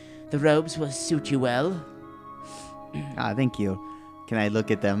that the robes will suit you well. Ah, thank you. Can I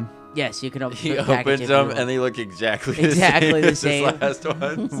look at them? Yes, you can open He the package opens if them you and they look exactly Exactly the the same same. as the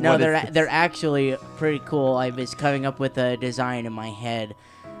last ones. No, What is they're actually pretty cool. I was coming up with a design in my head,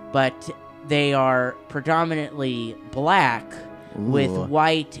 but they are predominantly black with Ooh.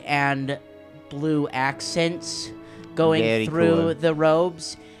 white and blue accents going Very through cool. the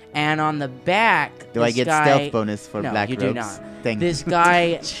robes. And on the back, Do I this get guy, stealth bonus for No, black you robes? do not. Thank This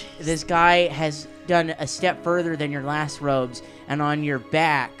guy has done a step further than your last robes, and on your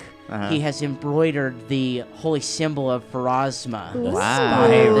back, Uh-huh. he has embroidered the holy symbol of Pharasma. Wow.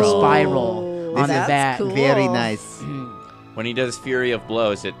 The Ooh. spiral on the That's back. cool. Very nice. When he does Fury of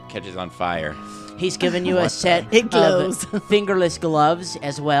Blows, it catches on fire. He's given you a set It glows. of fingerless gloves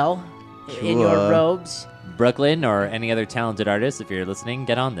as well in your Cool. robes. Brooklyn or any other talented artist, if you're listening,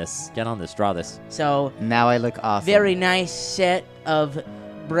 get on this. Get on this. Draw this. So, Now I look awesome. very nice set of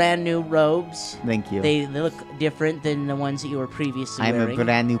brand new robes. Thank you. They look different than the ones that you were previously I'm wearing. a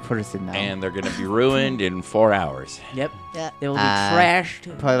brand new person now. And they're going to be ruined in 4 hours. Yep. Yeah. They will be Ah. trashed.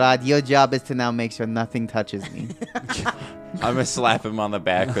 Parad, your job is to now make sure nothing touches me. I'm going to slap him on the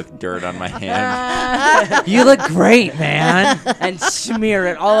back with dirt on my hand. You look great, man. And smear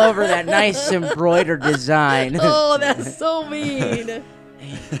it all over that nice embroidered design. Oh, that's so mean.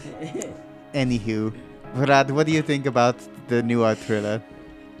 Anywho, Parad, what do you think about the new Artrilla?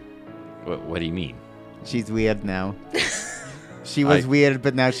 What do you mean? She's weird now. She was I- weird,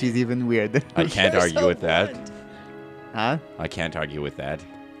 but now she's even weirder. I can't You're argue so with that. blunt. Huh? I can't argue with that.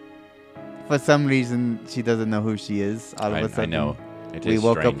 For some reason, she doesn't know who she is. All of a I sudden, know. It we is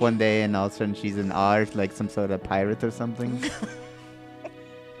woke up strange. one day and all of a sudden she's an art, like some sort of pirate or something.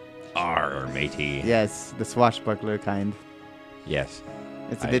 Arr, matey. Yes, the swashbuckler kind. Yes,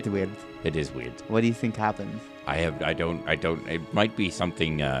 It's a I- bit weird. it is weird. What do you think happened? I don't, it might be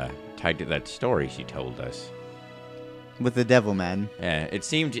something tied to that story she told us. With the devil man. Yeah, it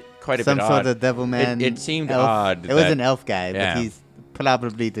seemed quite a Some bit sort odd. of devil man. it seemed elf. odd It was that- an elf guy, yeah. but he's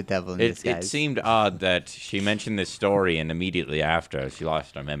probably the devil in It disguise. seemed odd that she mentioned this story and immediately after she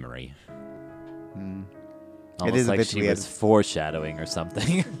lost her memory. Almost is a like bit she weird. was foreshadowing or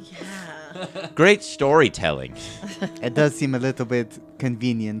something. Great storytelling. It does seem a little bit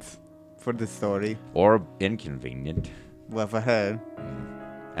convenient for the story. Or inconvenient. Well, for her.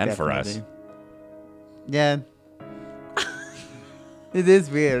 And for us. definitely. Yeah. It is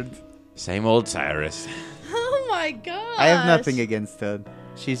weird. Same old Cyrus. Oh my god. I have nothing against her.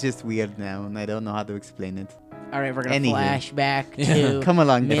 She's just weird now, and I don't know how to explain it. All right, we're going to Anywho. flash back to Come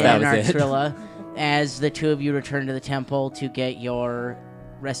along, Min that and was it. Artrilla as the two of you return to the temple to get your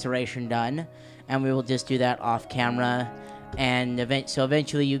restoration done. And we will just do that off camera. And so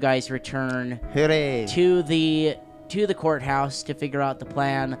eventually you guys return Hooray! to the courthouse to figure out the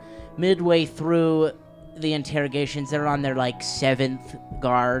plan. Midway through the interrogations, they're on their like 7th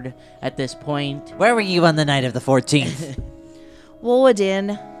guard at this point. Where were you on the night of the 14th?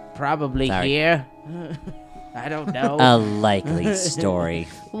 Warden. Probably Sorry. here. I don't know. A likely story.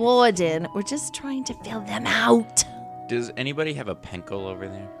 Warden. We're just trying to fill them out. Does anybody have a pencil over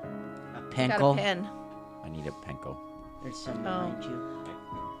there? Got a Pencil. pen. I need a pencil. There's some Oh. behind you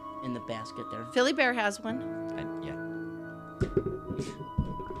in the basket there. Philly Bear has one. Yeah.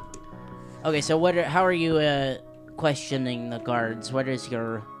 Okay, so how are you questioning the guards? What is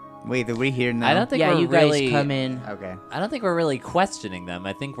your... Wait, are we here now? I don't think yeah, we're you guys really. come in. Okay. I don't think we're really questioning them.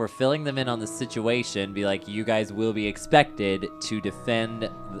 I think we're filling them in on the situation. Be like, you guys will be expected to defend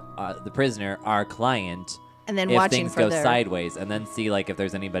the prisoner, our client, And then if watching things for go their... sideways, and then see like if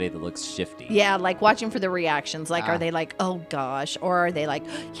there's anybody that looks shifty. Yeah, like watching for the reactions. Like, Ah. are they like, oh gosh? Or are they like,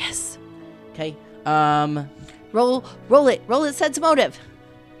 yes. Okay. Roll it, sense motive.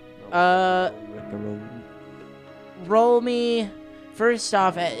 Roll me... First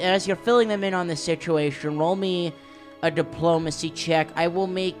off, as you're filling them in on the situation, roll me a diplomacy check. I will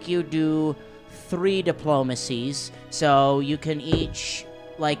make you do 3 diplomacies. So you can each,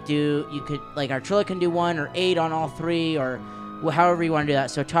 Artrilla can do 1 or 8 on all 3 or however you want to do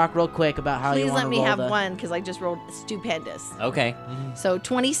that. So talk real quick about how you Please want let to me roll have the... one because I just rolled stupendous. Okay. So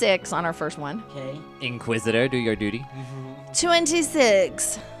 26 on our first one. Okay. Inquisitor, do your duty.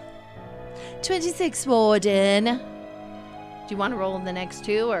 26. 26, Warden. Do you want to roll the next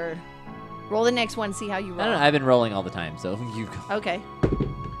 2 or roll the next one, see how you roll? I don't know. I've been rolling all the time, so you go. Okay.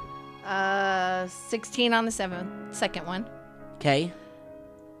 16 on the second one. Okay.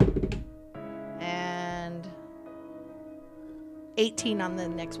 And 18 on the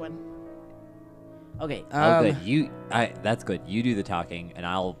next one. Okay. Oh, good. That's good. You do the talking, and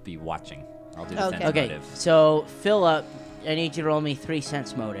I'll be watching. I'll do the Okay. sense Okay. motive. So Philip, I need you to roll me 3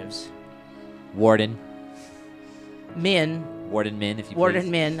 sense motives. Warden. Min, Warden Min, if you Warden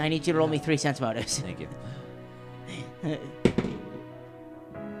please. Min, I need you to roll me 3 sense motives. Thank you.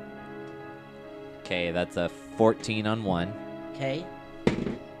 Okay, that's a 14 on one, Okay.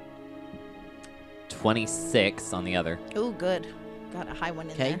 26 on the other, Oh, good. Got a high one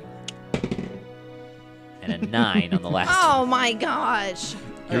in Okay. there. and a 9 on the last. Oh my gosh.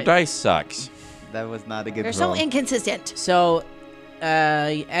 Your dice sucks. That was not a good You're so roll. inconsistent. So,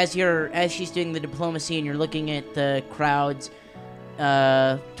 as she's doing the diplomacy and you're looking at the crowds,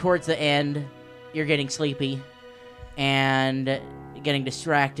 towards the end, you're getting sleepy and getting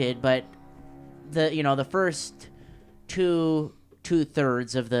distracted. But the first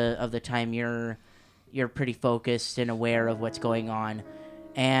two-thirds of the time you're pretty focused and aware of what's going on,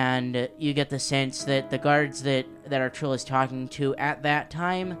 and you get the sense that the guards that Artrilla is talking to at that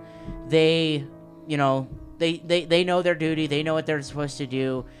time, they know their duty, they know what they're supposed to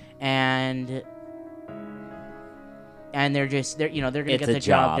do, and they're gonna It's get a the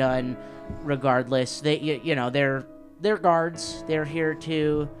job job. done regardless. They're guards. They're here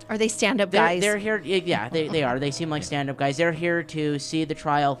to Are they stand-up guys? they're here. Yeah, they are. They seem like stand-up guys. They're here to see the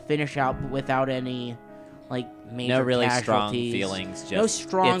trial finish out without any like major No really strong casualties. feelings. Just No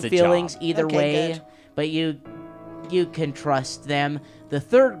strong it's a feelings job. either Okay, way. good. But you can trust them. The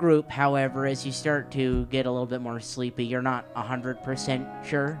third group, however, as you start to get a little bit more sleepy, you're not 100%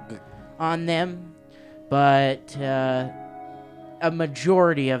 sure on them, but a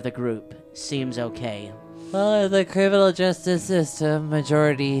majority of the group seems okay. Well, the criminal justice system,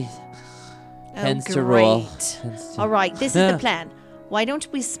 majority tends oh, to rule. great. Tends to- All right, this is the plan. Why don't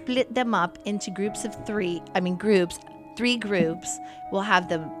we split them up into groups of three? Three groups. We'll have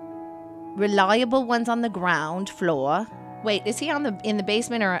the reliable ones on the ground floor. Wait, is he in the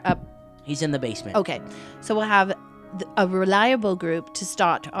basement or up? He's in the basement. Okay, so we'll have a reliable group to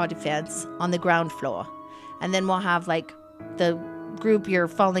start our defense on the ground floor, and then we'll have like the group you're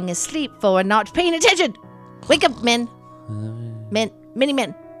falling asleep for and not paying attention. Wake up, men. Mini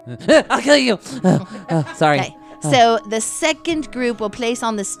men. I'll kill you. Sorry. Okay. So the second group will place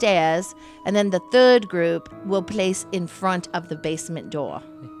on the stairs, and then the third group will place in front of the basement door.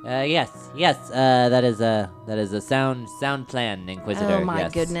 Yes. That is a sound plan, Inquisitor. Oh my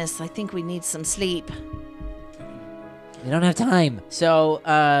yes. goodness! I think we need some sleep. We don't have time. So,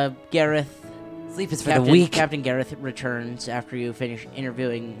 Gareth, Sleep is for Captain, the weak. Captain Gareth returns after you finish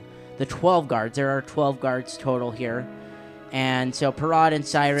interviewing the 12 guards. There are 12 guards total here. And so Parad and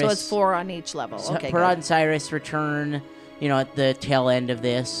Cyrus... So it's 4 on each level. Okay, Parad good. and Cyrus return, at the tail end of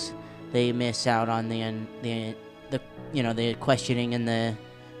this. They miss out on the questioning and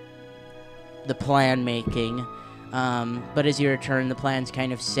the plan making. But as you return, the plan's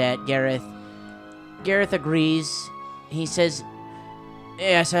kind of set. Gareth agrees. He says,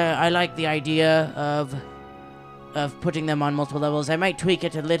 "Yes, I like the idea of putting them on multiple levels. I might tweak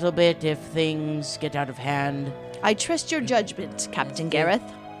it a little bit if things get out of hand." I trust your judgment, Captain Gareth.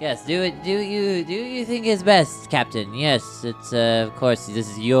 Yes. Do you think is best, Captain? Yes. It's of course this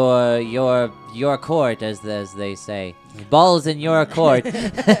is your court, as they say. Balls in your court.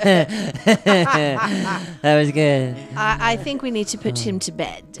 That was good. I think we need to put him to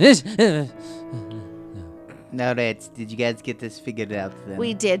bed. Now, Reds, did you guys get this figured out then?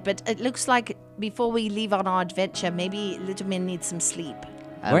 We did, but it looks like before we leave on our adventure, maybe Little Min needs some sleep.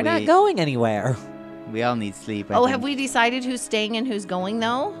 We're not going anywhere. We all need sleep. I Oh, think. have we decided who's staying and who's going,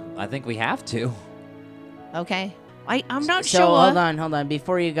 though? I think we have to. Okay. I'm not So sure. hold on.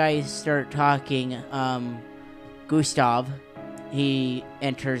 Before you guys start talking, Gustav, he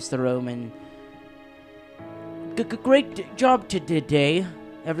enters the room and great job today,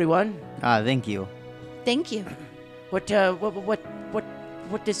 everyone. Ah, thank you. Thank you. What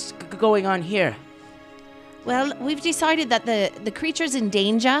is going on here? Well, we've decided that the creature's in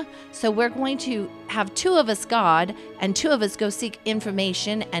danger, so we're going to have 2 of us guard and 2 of us go seek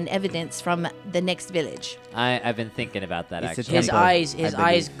information and evidence from the next village. I've been thinking about that, It's a actually. His Temple, eyes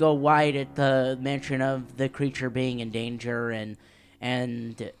I believe. go wide at the mention of the creature being in danger,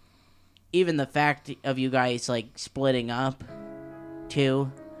 and even the fact of you guys like splitting up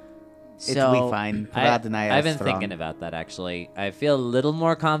too. It's So we fine. Parad and I are I've been strong. thinking about that, actually. I feel a little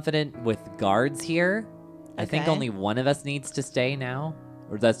more confident with guards here. I think Okay. only one of us needs to stay now.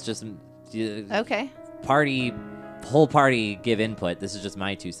 Or that's just Okay. whole party give input. This is just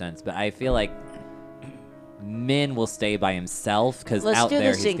my 2 cents. But I feel like Min will stay by himself because let's out do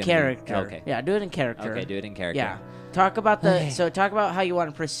there this he's in gonna character. Okay. Yeah, do it in character. Okay, do it in character. Yeah. Talk about how you want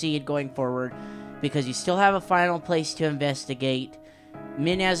to proceed going forward, because you still have a final place to investigate.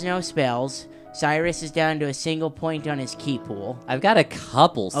 Min has no spells. Cyrus is down to a single point on his key pool. I've got a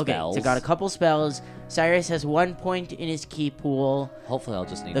couple Okay, spells. so got a couple spells. Cyrus has 1 point in his key pool. Hopefully, I'll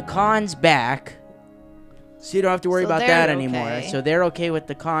just need. The con's back, so you don't have to worry So about they're that anymore. okay. So they're okay with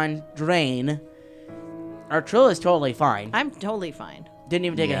the con drain. Artrilla's totally fine. I'm totally fine. Didn't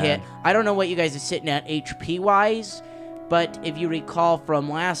even take a Yeah. hit. I don't know what you guys are sitting at HP wise, but if you recall from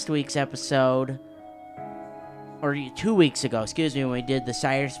last week's episode, or 2 weeks ago, excuse me, when we did the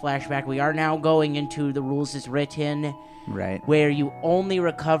Cyrus flashback, we are now going into the rules as written, Right. where you only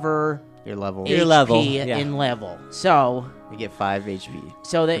recover Your level. Your HP level, yeah. in level. So You get 5 HP.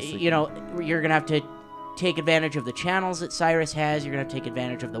 that That's you know you're gonna have to take advantage of the channels that Cyrus has. You're gonna have to take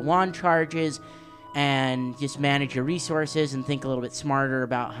advantage of the wand charges, and just manage your resources and think a little bit smarter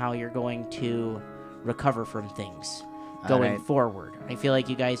about how you're going to recover from things going Alright. forward. I feel like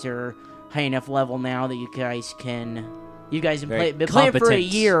you guys are high enough level now that you guys can. You guys have Very been playing for a competent.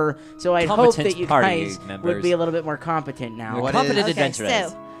 year, so I hope Competent that you party guys would members. be a little bit more competent now. We're What competent is-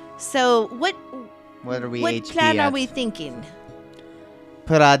 adventurers. So what What are we what HP plan at? are we thinking?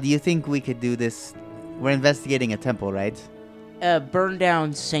 Parad, do you think we could do this? We're investigating a temple, right? A burn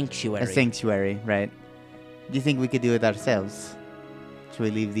down sanctuary. A sanctuary, right? Do you think we could do it ourselves? Should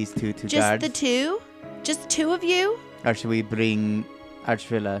we leave these two to Just guard? the two? Just two of you? Or should we bring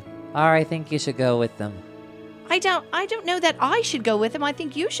Artrilla? I think you should go with them. I don't know that I should go with them. I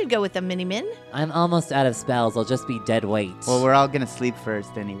think you should go with them, Minimin. I'm almost out of spells. I'll just be dead weight. Well, we're all gonna sleep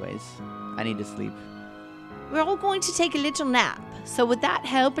first, anyways. I need to sleep. We're all going to take a little nap. So would that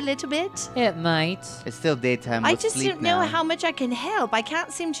help a little bit? It might. It's still daytime. I Let's just sleep don't know now. how much I can help. I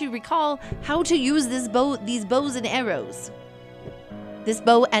can't seem to recall how to use these bows and arrows. This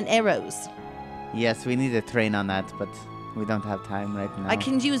bow and arrows. Yes, we need to train on that, but we don't have time right now. I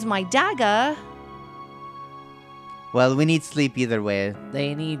can use my dagger. Well, we need sleep either way.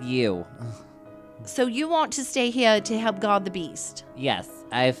 They need you. So you want to stay here to help guard the beast? Yes,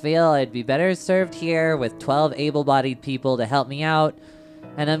 I feel I'd be better served here with 12 able-bodied people to help me out,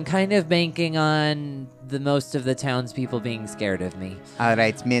 and I'm kind of banking on the most of the townspeople being scared of me. All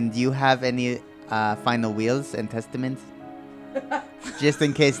right, Min, do you have any final wheels and testament? Just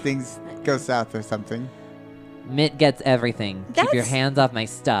in case things go south or something. Mitt gets everything. Keep your That's- hands off my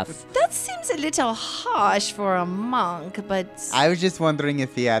stuff. That seems a little harsh for a monk, but I was just wondering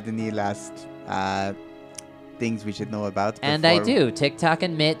if he had any last things we should know about. And I before- do. TikTok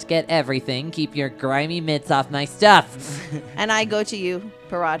and Mitt get everything. Keep your grimy mitts off my stuff. and I go to you,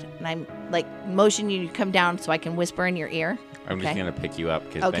 Parad, and I'm like motion you to come down so I can whisper in your ear. I'm just Okay. gonna pick you up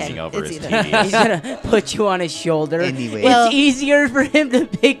because Okay, bending over it's is either- tedious. He's gonna put you on his shoulder. Anyway. Well- It's easier for him to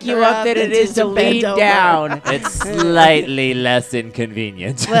pick you up than it than is to to bend lean over. down. It's slightly less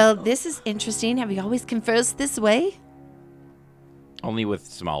inconvenient. Well, this is interesting. Have you always conversed this way? Only with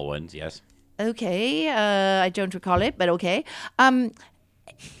small ones, yes. Okay, I don't recall it, but okay.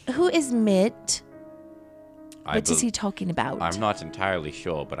 Who is Mitt? What is he talking about? I'm not entirely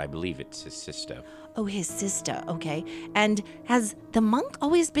sure, but I believe it's his sister. Oh, his sister. Okay. And has the monk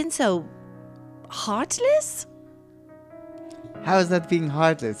always been so heartless? How is that being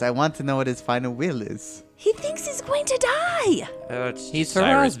heartless? I want to know what his final will is. He thinks he's going to die. He's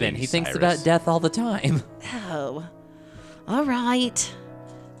Cyrus Farazbin. being He thinks Cyrus. about death all the time. Oh, all right.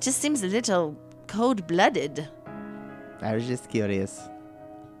 Just seems a little cold-blooded. I was just curious.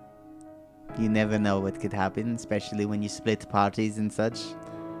 You never know what could happen, especially when you split parties and such.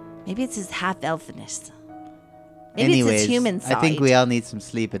 Maybe it's his half-elfness. Maybe Anyways, it's his human side. I think we all need some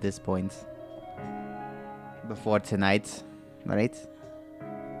sleep at this point. Before tonight, right?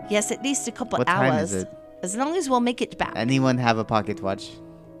 Yes, at least a couple What hours. time is it? As long as we'll make it back. Anyone have a pocket watch?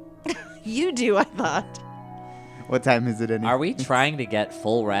 You do, I thought. What time is it? Are we trying to get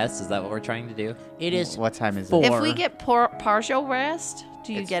full rest? Is that what we're trying to do? It is What time is Four. it? If we get partial rest,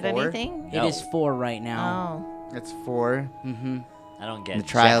 do you It's get 4? anything? It is 4 right now. Oh. It's 4. Mm-hmm. I don't get The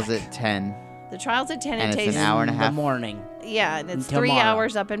trial's jack. at 10. The trial's at 10 And and it's takes... an hour and a half. The morning. Yeah, and it's 3 Tomorrow.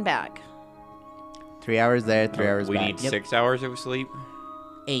 hours up and back. 3 hours there, 3 hours We back. need Yep. 6 hours of sleep?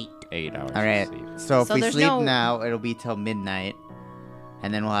 8. 8 hours All right. of sleep. So if So we there's sleep no- now, it'll be till midnight.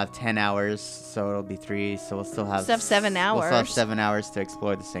 And then we'll have 10 hours, so it'll be 3. So we'll still have... Still have 7 We'll still have hours. 7 hours to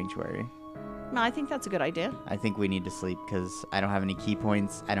explore the sanctuary. No, I think that's a good idea. I think we need to sleep because I don't have any key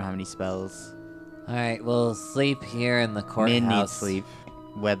points. I don't have any spells. All right, we'll sleep here in the courthouse. Min needs sleep.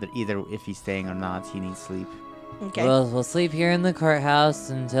 Whether either if he's staying or not, he needs sleep. Okay. We'll sleep here in the courthouse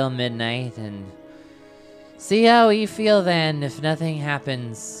until midnight and see how we feel then. If nothing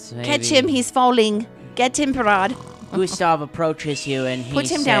happens, maybe. Catch him, he's falling. Get him, Parad. Gustav approaches you and he Put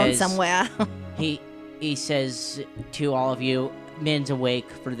him down says- somewhere. He says to all of you, Min's awake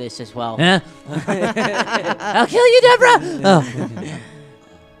for this as well. Huh? I'll kill you, Deborah. Oh.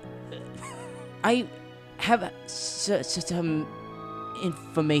 have some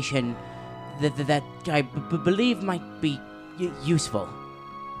information that I believe might be useful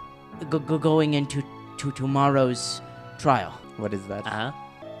going into tomorrow's trial. What is that? Uh-huh.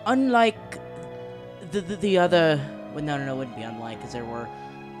 Unlike the other... Well, no, it wouldn't be unlike, because there were...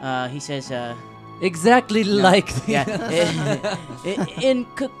 he says... Exactly like the yeah. In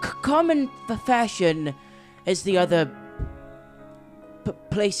common fashion as the other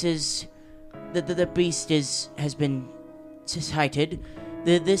places the beast has been sighted,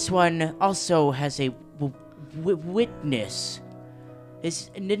 this one also has a witness.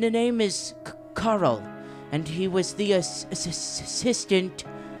 His name is Carl, and he was the assistant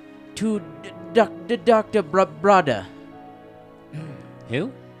to Dr. Brada.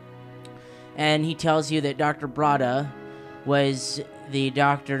 Who? And he tells you that Dr. Brada was the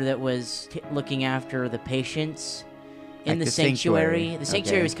doctor that was looking after the patients in Like the the sanctuary. sanctuary. The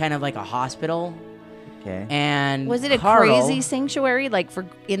sanctuary Okay. was kind of like a hospital. Okay. And Was it a Carl, crazy sanctuary, like for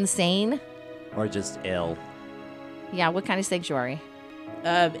insane? Or just ill? Yeah, what kind of sanctuary?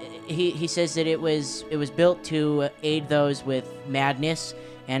 He says that it was built to aid those with madness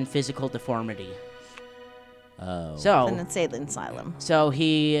and physical deformity. Oh. An So insane asylum.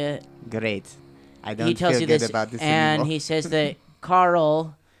 he Great. I don't he tells feel you good this, about this and anymore. he says that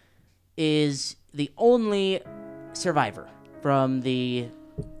Carl is the only survivor from the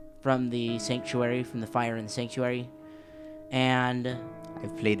sanctuary, from the fire in the sanctuary, and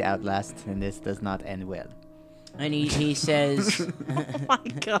I've played Outlast, and this does not end well. he says, Oh my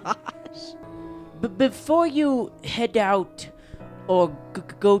gosh. "But before you head out or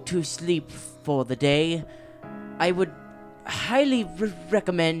go to sleep for the day, I would highly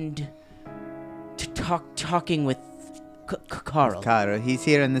recommend talking with Carl. Kara, he's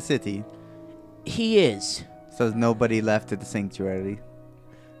here in the city, He is. so there's nobody left at the sanctuary.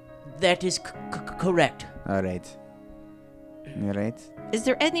 That is correct. All right. All right. Is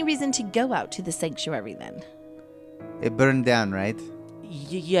there any reason to go out to the sanctuary then? It burned down, right?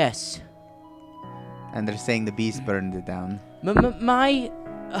 Yes. And they're saying the beast burned it down. My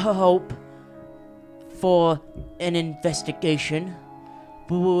hope for an investigation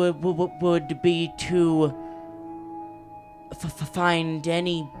would be to find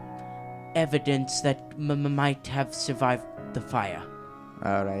any evidence that might have survived the fire.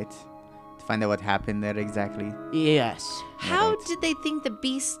 All right. To find out what happened there exactly. Yes. How Right. did they think the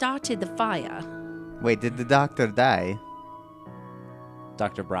beast started the fire? Wait, did the doctor die?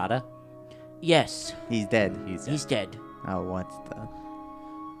 Dr. Brada? He's dead. He's dead. Oh, what the?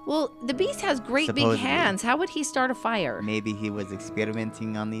 Well, the beast has great big Supposedly. hands. How would he start a fire? Maybe he was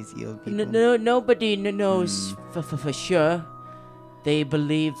experimenting on these ill people. Nobody knows for sure. They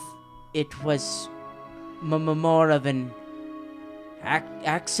believe it was more of an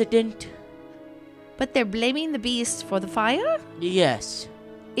accident. But they're blaming the beast for the fire? Yes.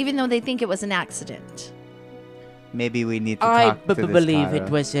 Even though they think it was an accident. Maybe we need to I talk to this believe Kara. it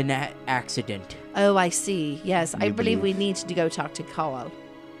was an accident. Oh, I see. Yes, I You believe we believe. need to go talk to Carl.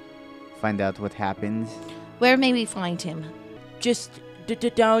 Find out what happened. Where may we find him? Just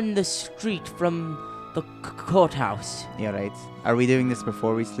down the street from the courthouse. Yeah, right. Are we doing this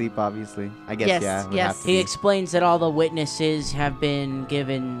before we sleep? Obviously. I guess Yes, yeah. we yes. have to He be. explains that all the witnesses have been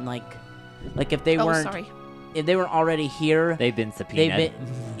given like if they Oh, weren't sorry. if they weren't already here. They've been subpoenaed. They've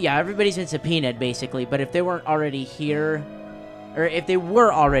been, yeah, everybody's been subpoenaed basically. But if they weren't already here, or if they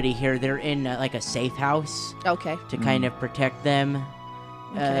were already here, they're in like a safe house Okay. to kind of protect them.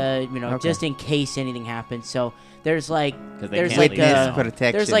 Okay. Okay. Just in case anything happens. So there's like 'Cause they there's can't like leave Witness now.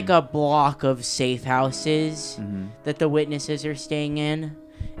 protection. there's like a block of safe houses Mhm. that the witnesses are staying in,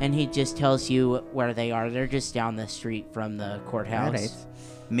 and he just tells you where they are. They're just down the street from the courthouse. All right.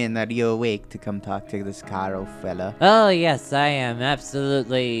 Min, are you awake to come talk to this Caro fella? Oh, yes, I am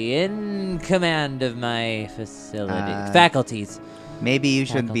absolutely in command of my facility. Faculties. Maybe you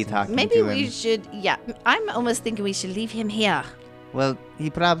shouldn't be Faculty. talking Maybe to we him. should. Yeah, I'm almost thinking we should leave him here. Well, he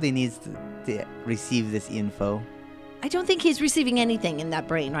probably needs to receive this info. I don't think he's receiving anything in that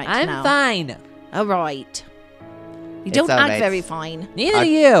brain right I'm now. fine. All right. You It's don't all act right. very fine. Neither do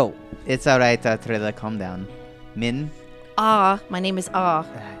you. It's alright, Trilla, calm down. Min? My name is Ah.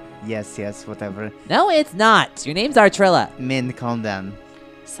 Yes, whatever. No, it's not. Your name's Artrilla. Min, calm down.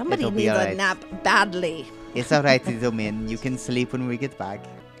 Somebody It'll be needs a alright. nap badly. It's alright, little Min. You can sleep when we get back.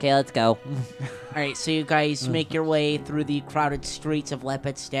 Okay, let's go. All right, so you guys make your way through the crowded streets of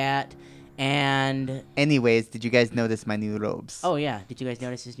Lepidstadt, and Anyways, did you guys notice my new robes? oh yeah, did you guys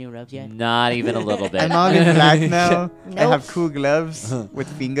notice his new robes yet? Not even a little bit. I'm all in black now. I Nope. have cool gloves with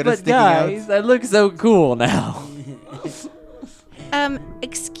fingers But sticking guys, out. I look so cool now.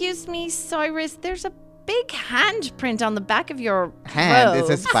 Excuse me, Cyrus. There's a big handprint on the back of your Hand, robe. it's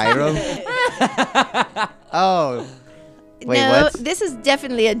a spiral. Oh, wait, no, what? this is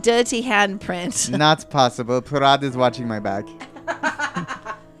definitely a dirty handprint. Not possible. Parad is watching my back.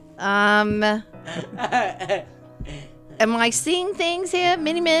 Am I seeing things here,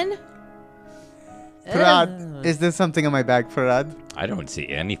 Mini-Min? Parad, is there something on my back, Parad? I don't see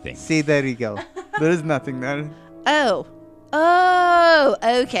anything. See, there you go. There is nothing there. Oh,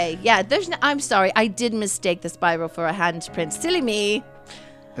 okay. Yeah, I'm sorry. I did mistake the spiral for a handprint. Silly me.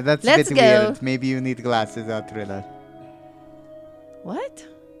 That's Let's a bit go. weird. Maybe you need glasses, Atrilla. What?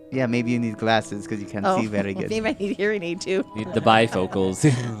 Yeah, maybe you need glasses because you can't see very good. Maybe I need hearing aid too. Need the bifocals.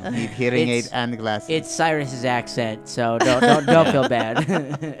 Need hearing aid It's- and glasses. It's Cyrus's accent, so don't feel bad.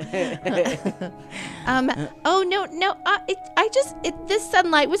 Oh no. This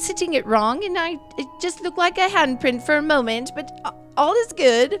sunlight was hitting it wrong, and it just looked like a handprint for a moment. But all is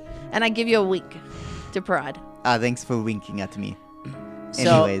good. And I give you a wink to Parad. Thanks for winking at me.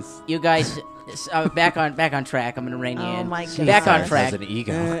 So Anyways. you guys, back on track. I'm gonna rein you Oh in. my Back on goodness. track. Has an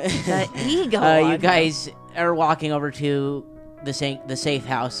ego. The ego. You guys are walking over to the safe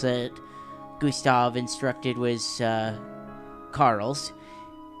house that Gustav instructed was Carl's.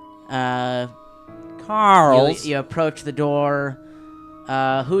 Carl's. You approach the door.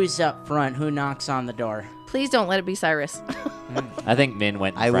 Who's up front? Who knocks on the door? Please don't let it be Cyrus. I think Min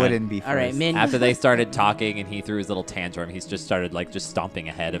went in I front. wouldn't be first. All right, Min. After they started talking and he threw his little tantrum, he's just started just stomping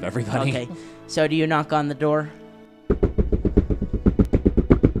ahead of everybody. Okay. So do you knock on the door?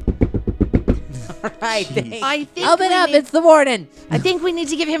 All right. thanks. I think Open we up, need- it's the warden. I think we need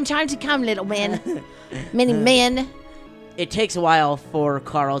to give him time to come, little man. Mini-Man. It takes a while for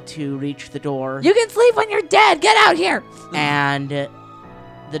Carl to reach the door. You can sleep when you're dead. Get out here. And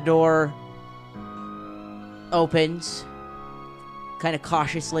the door opens kind of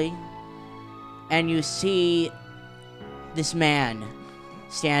cautiously, and you see this man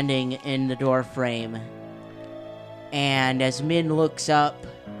standing in the door frame. And as Min looks up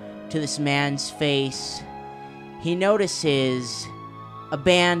to this man's face, he notices a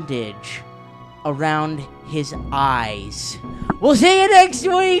bandage around his eyes. We'll see you next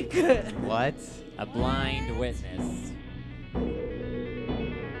week. What? A blind witness.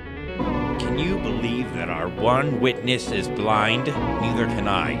 Can you believe that our one witness is blind? Neither can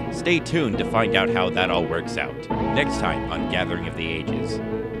I. Stay tuned to find out how that all works out. Next time on Gathering of the Ages.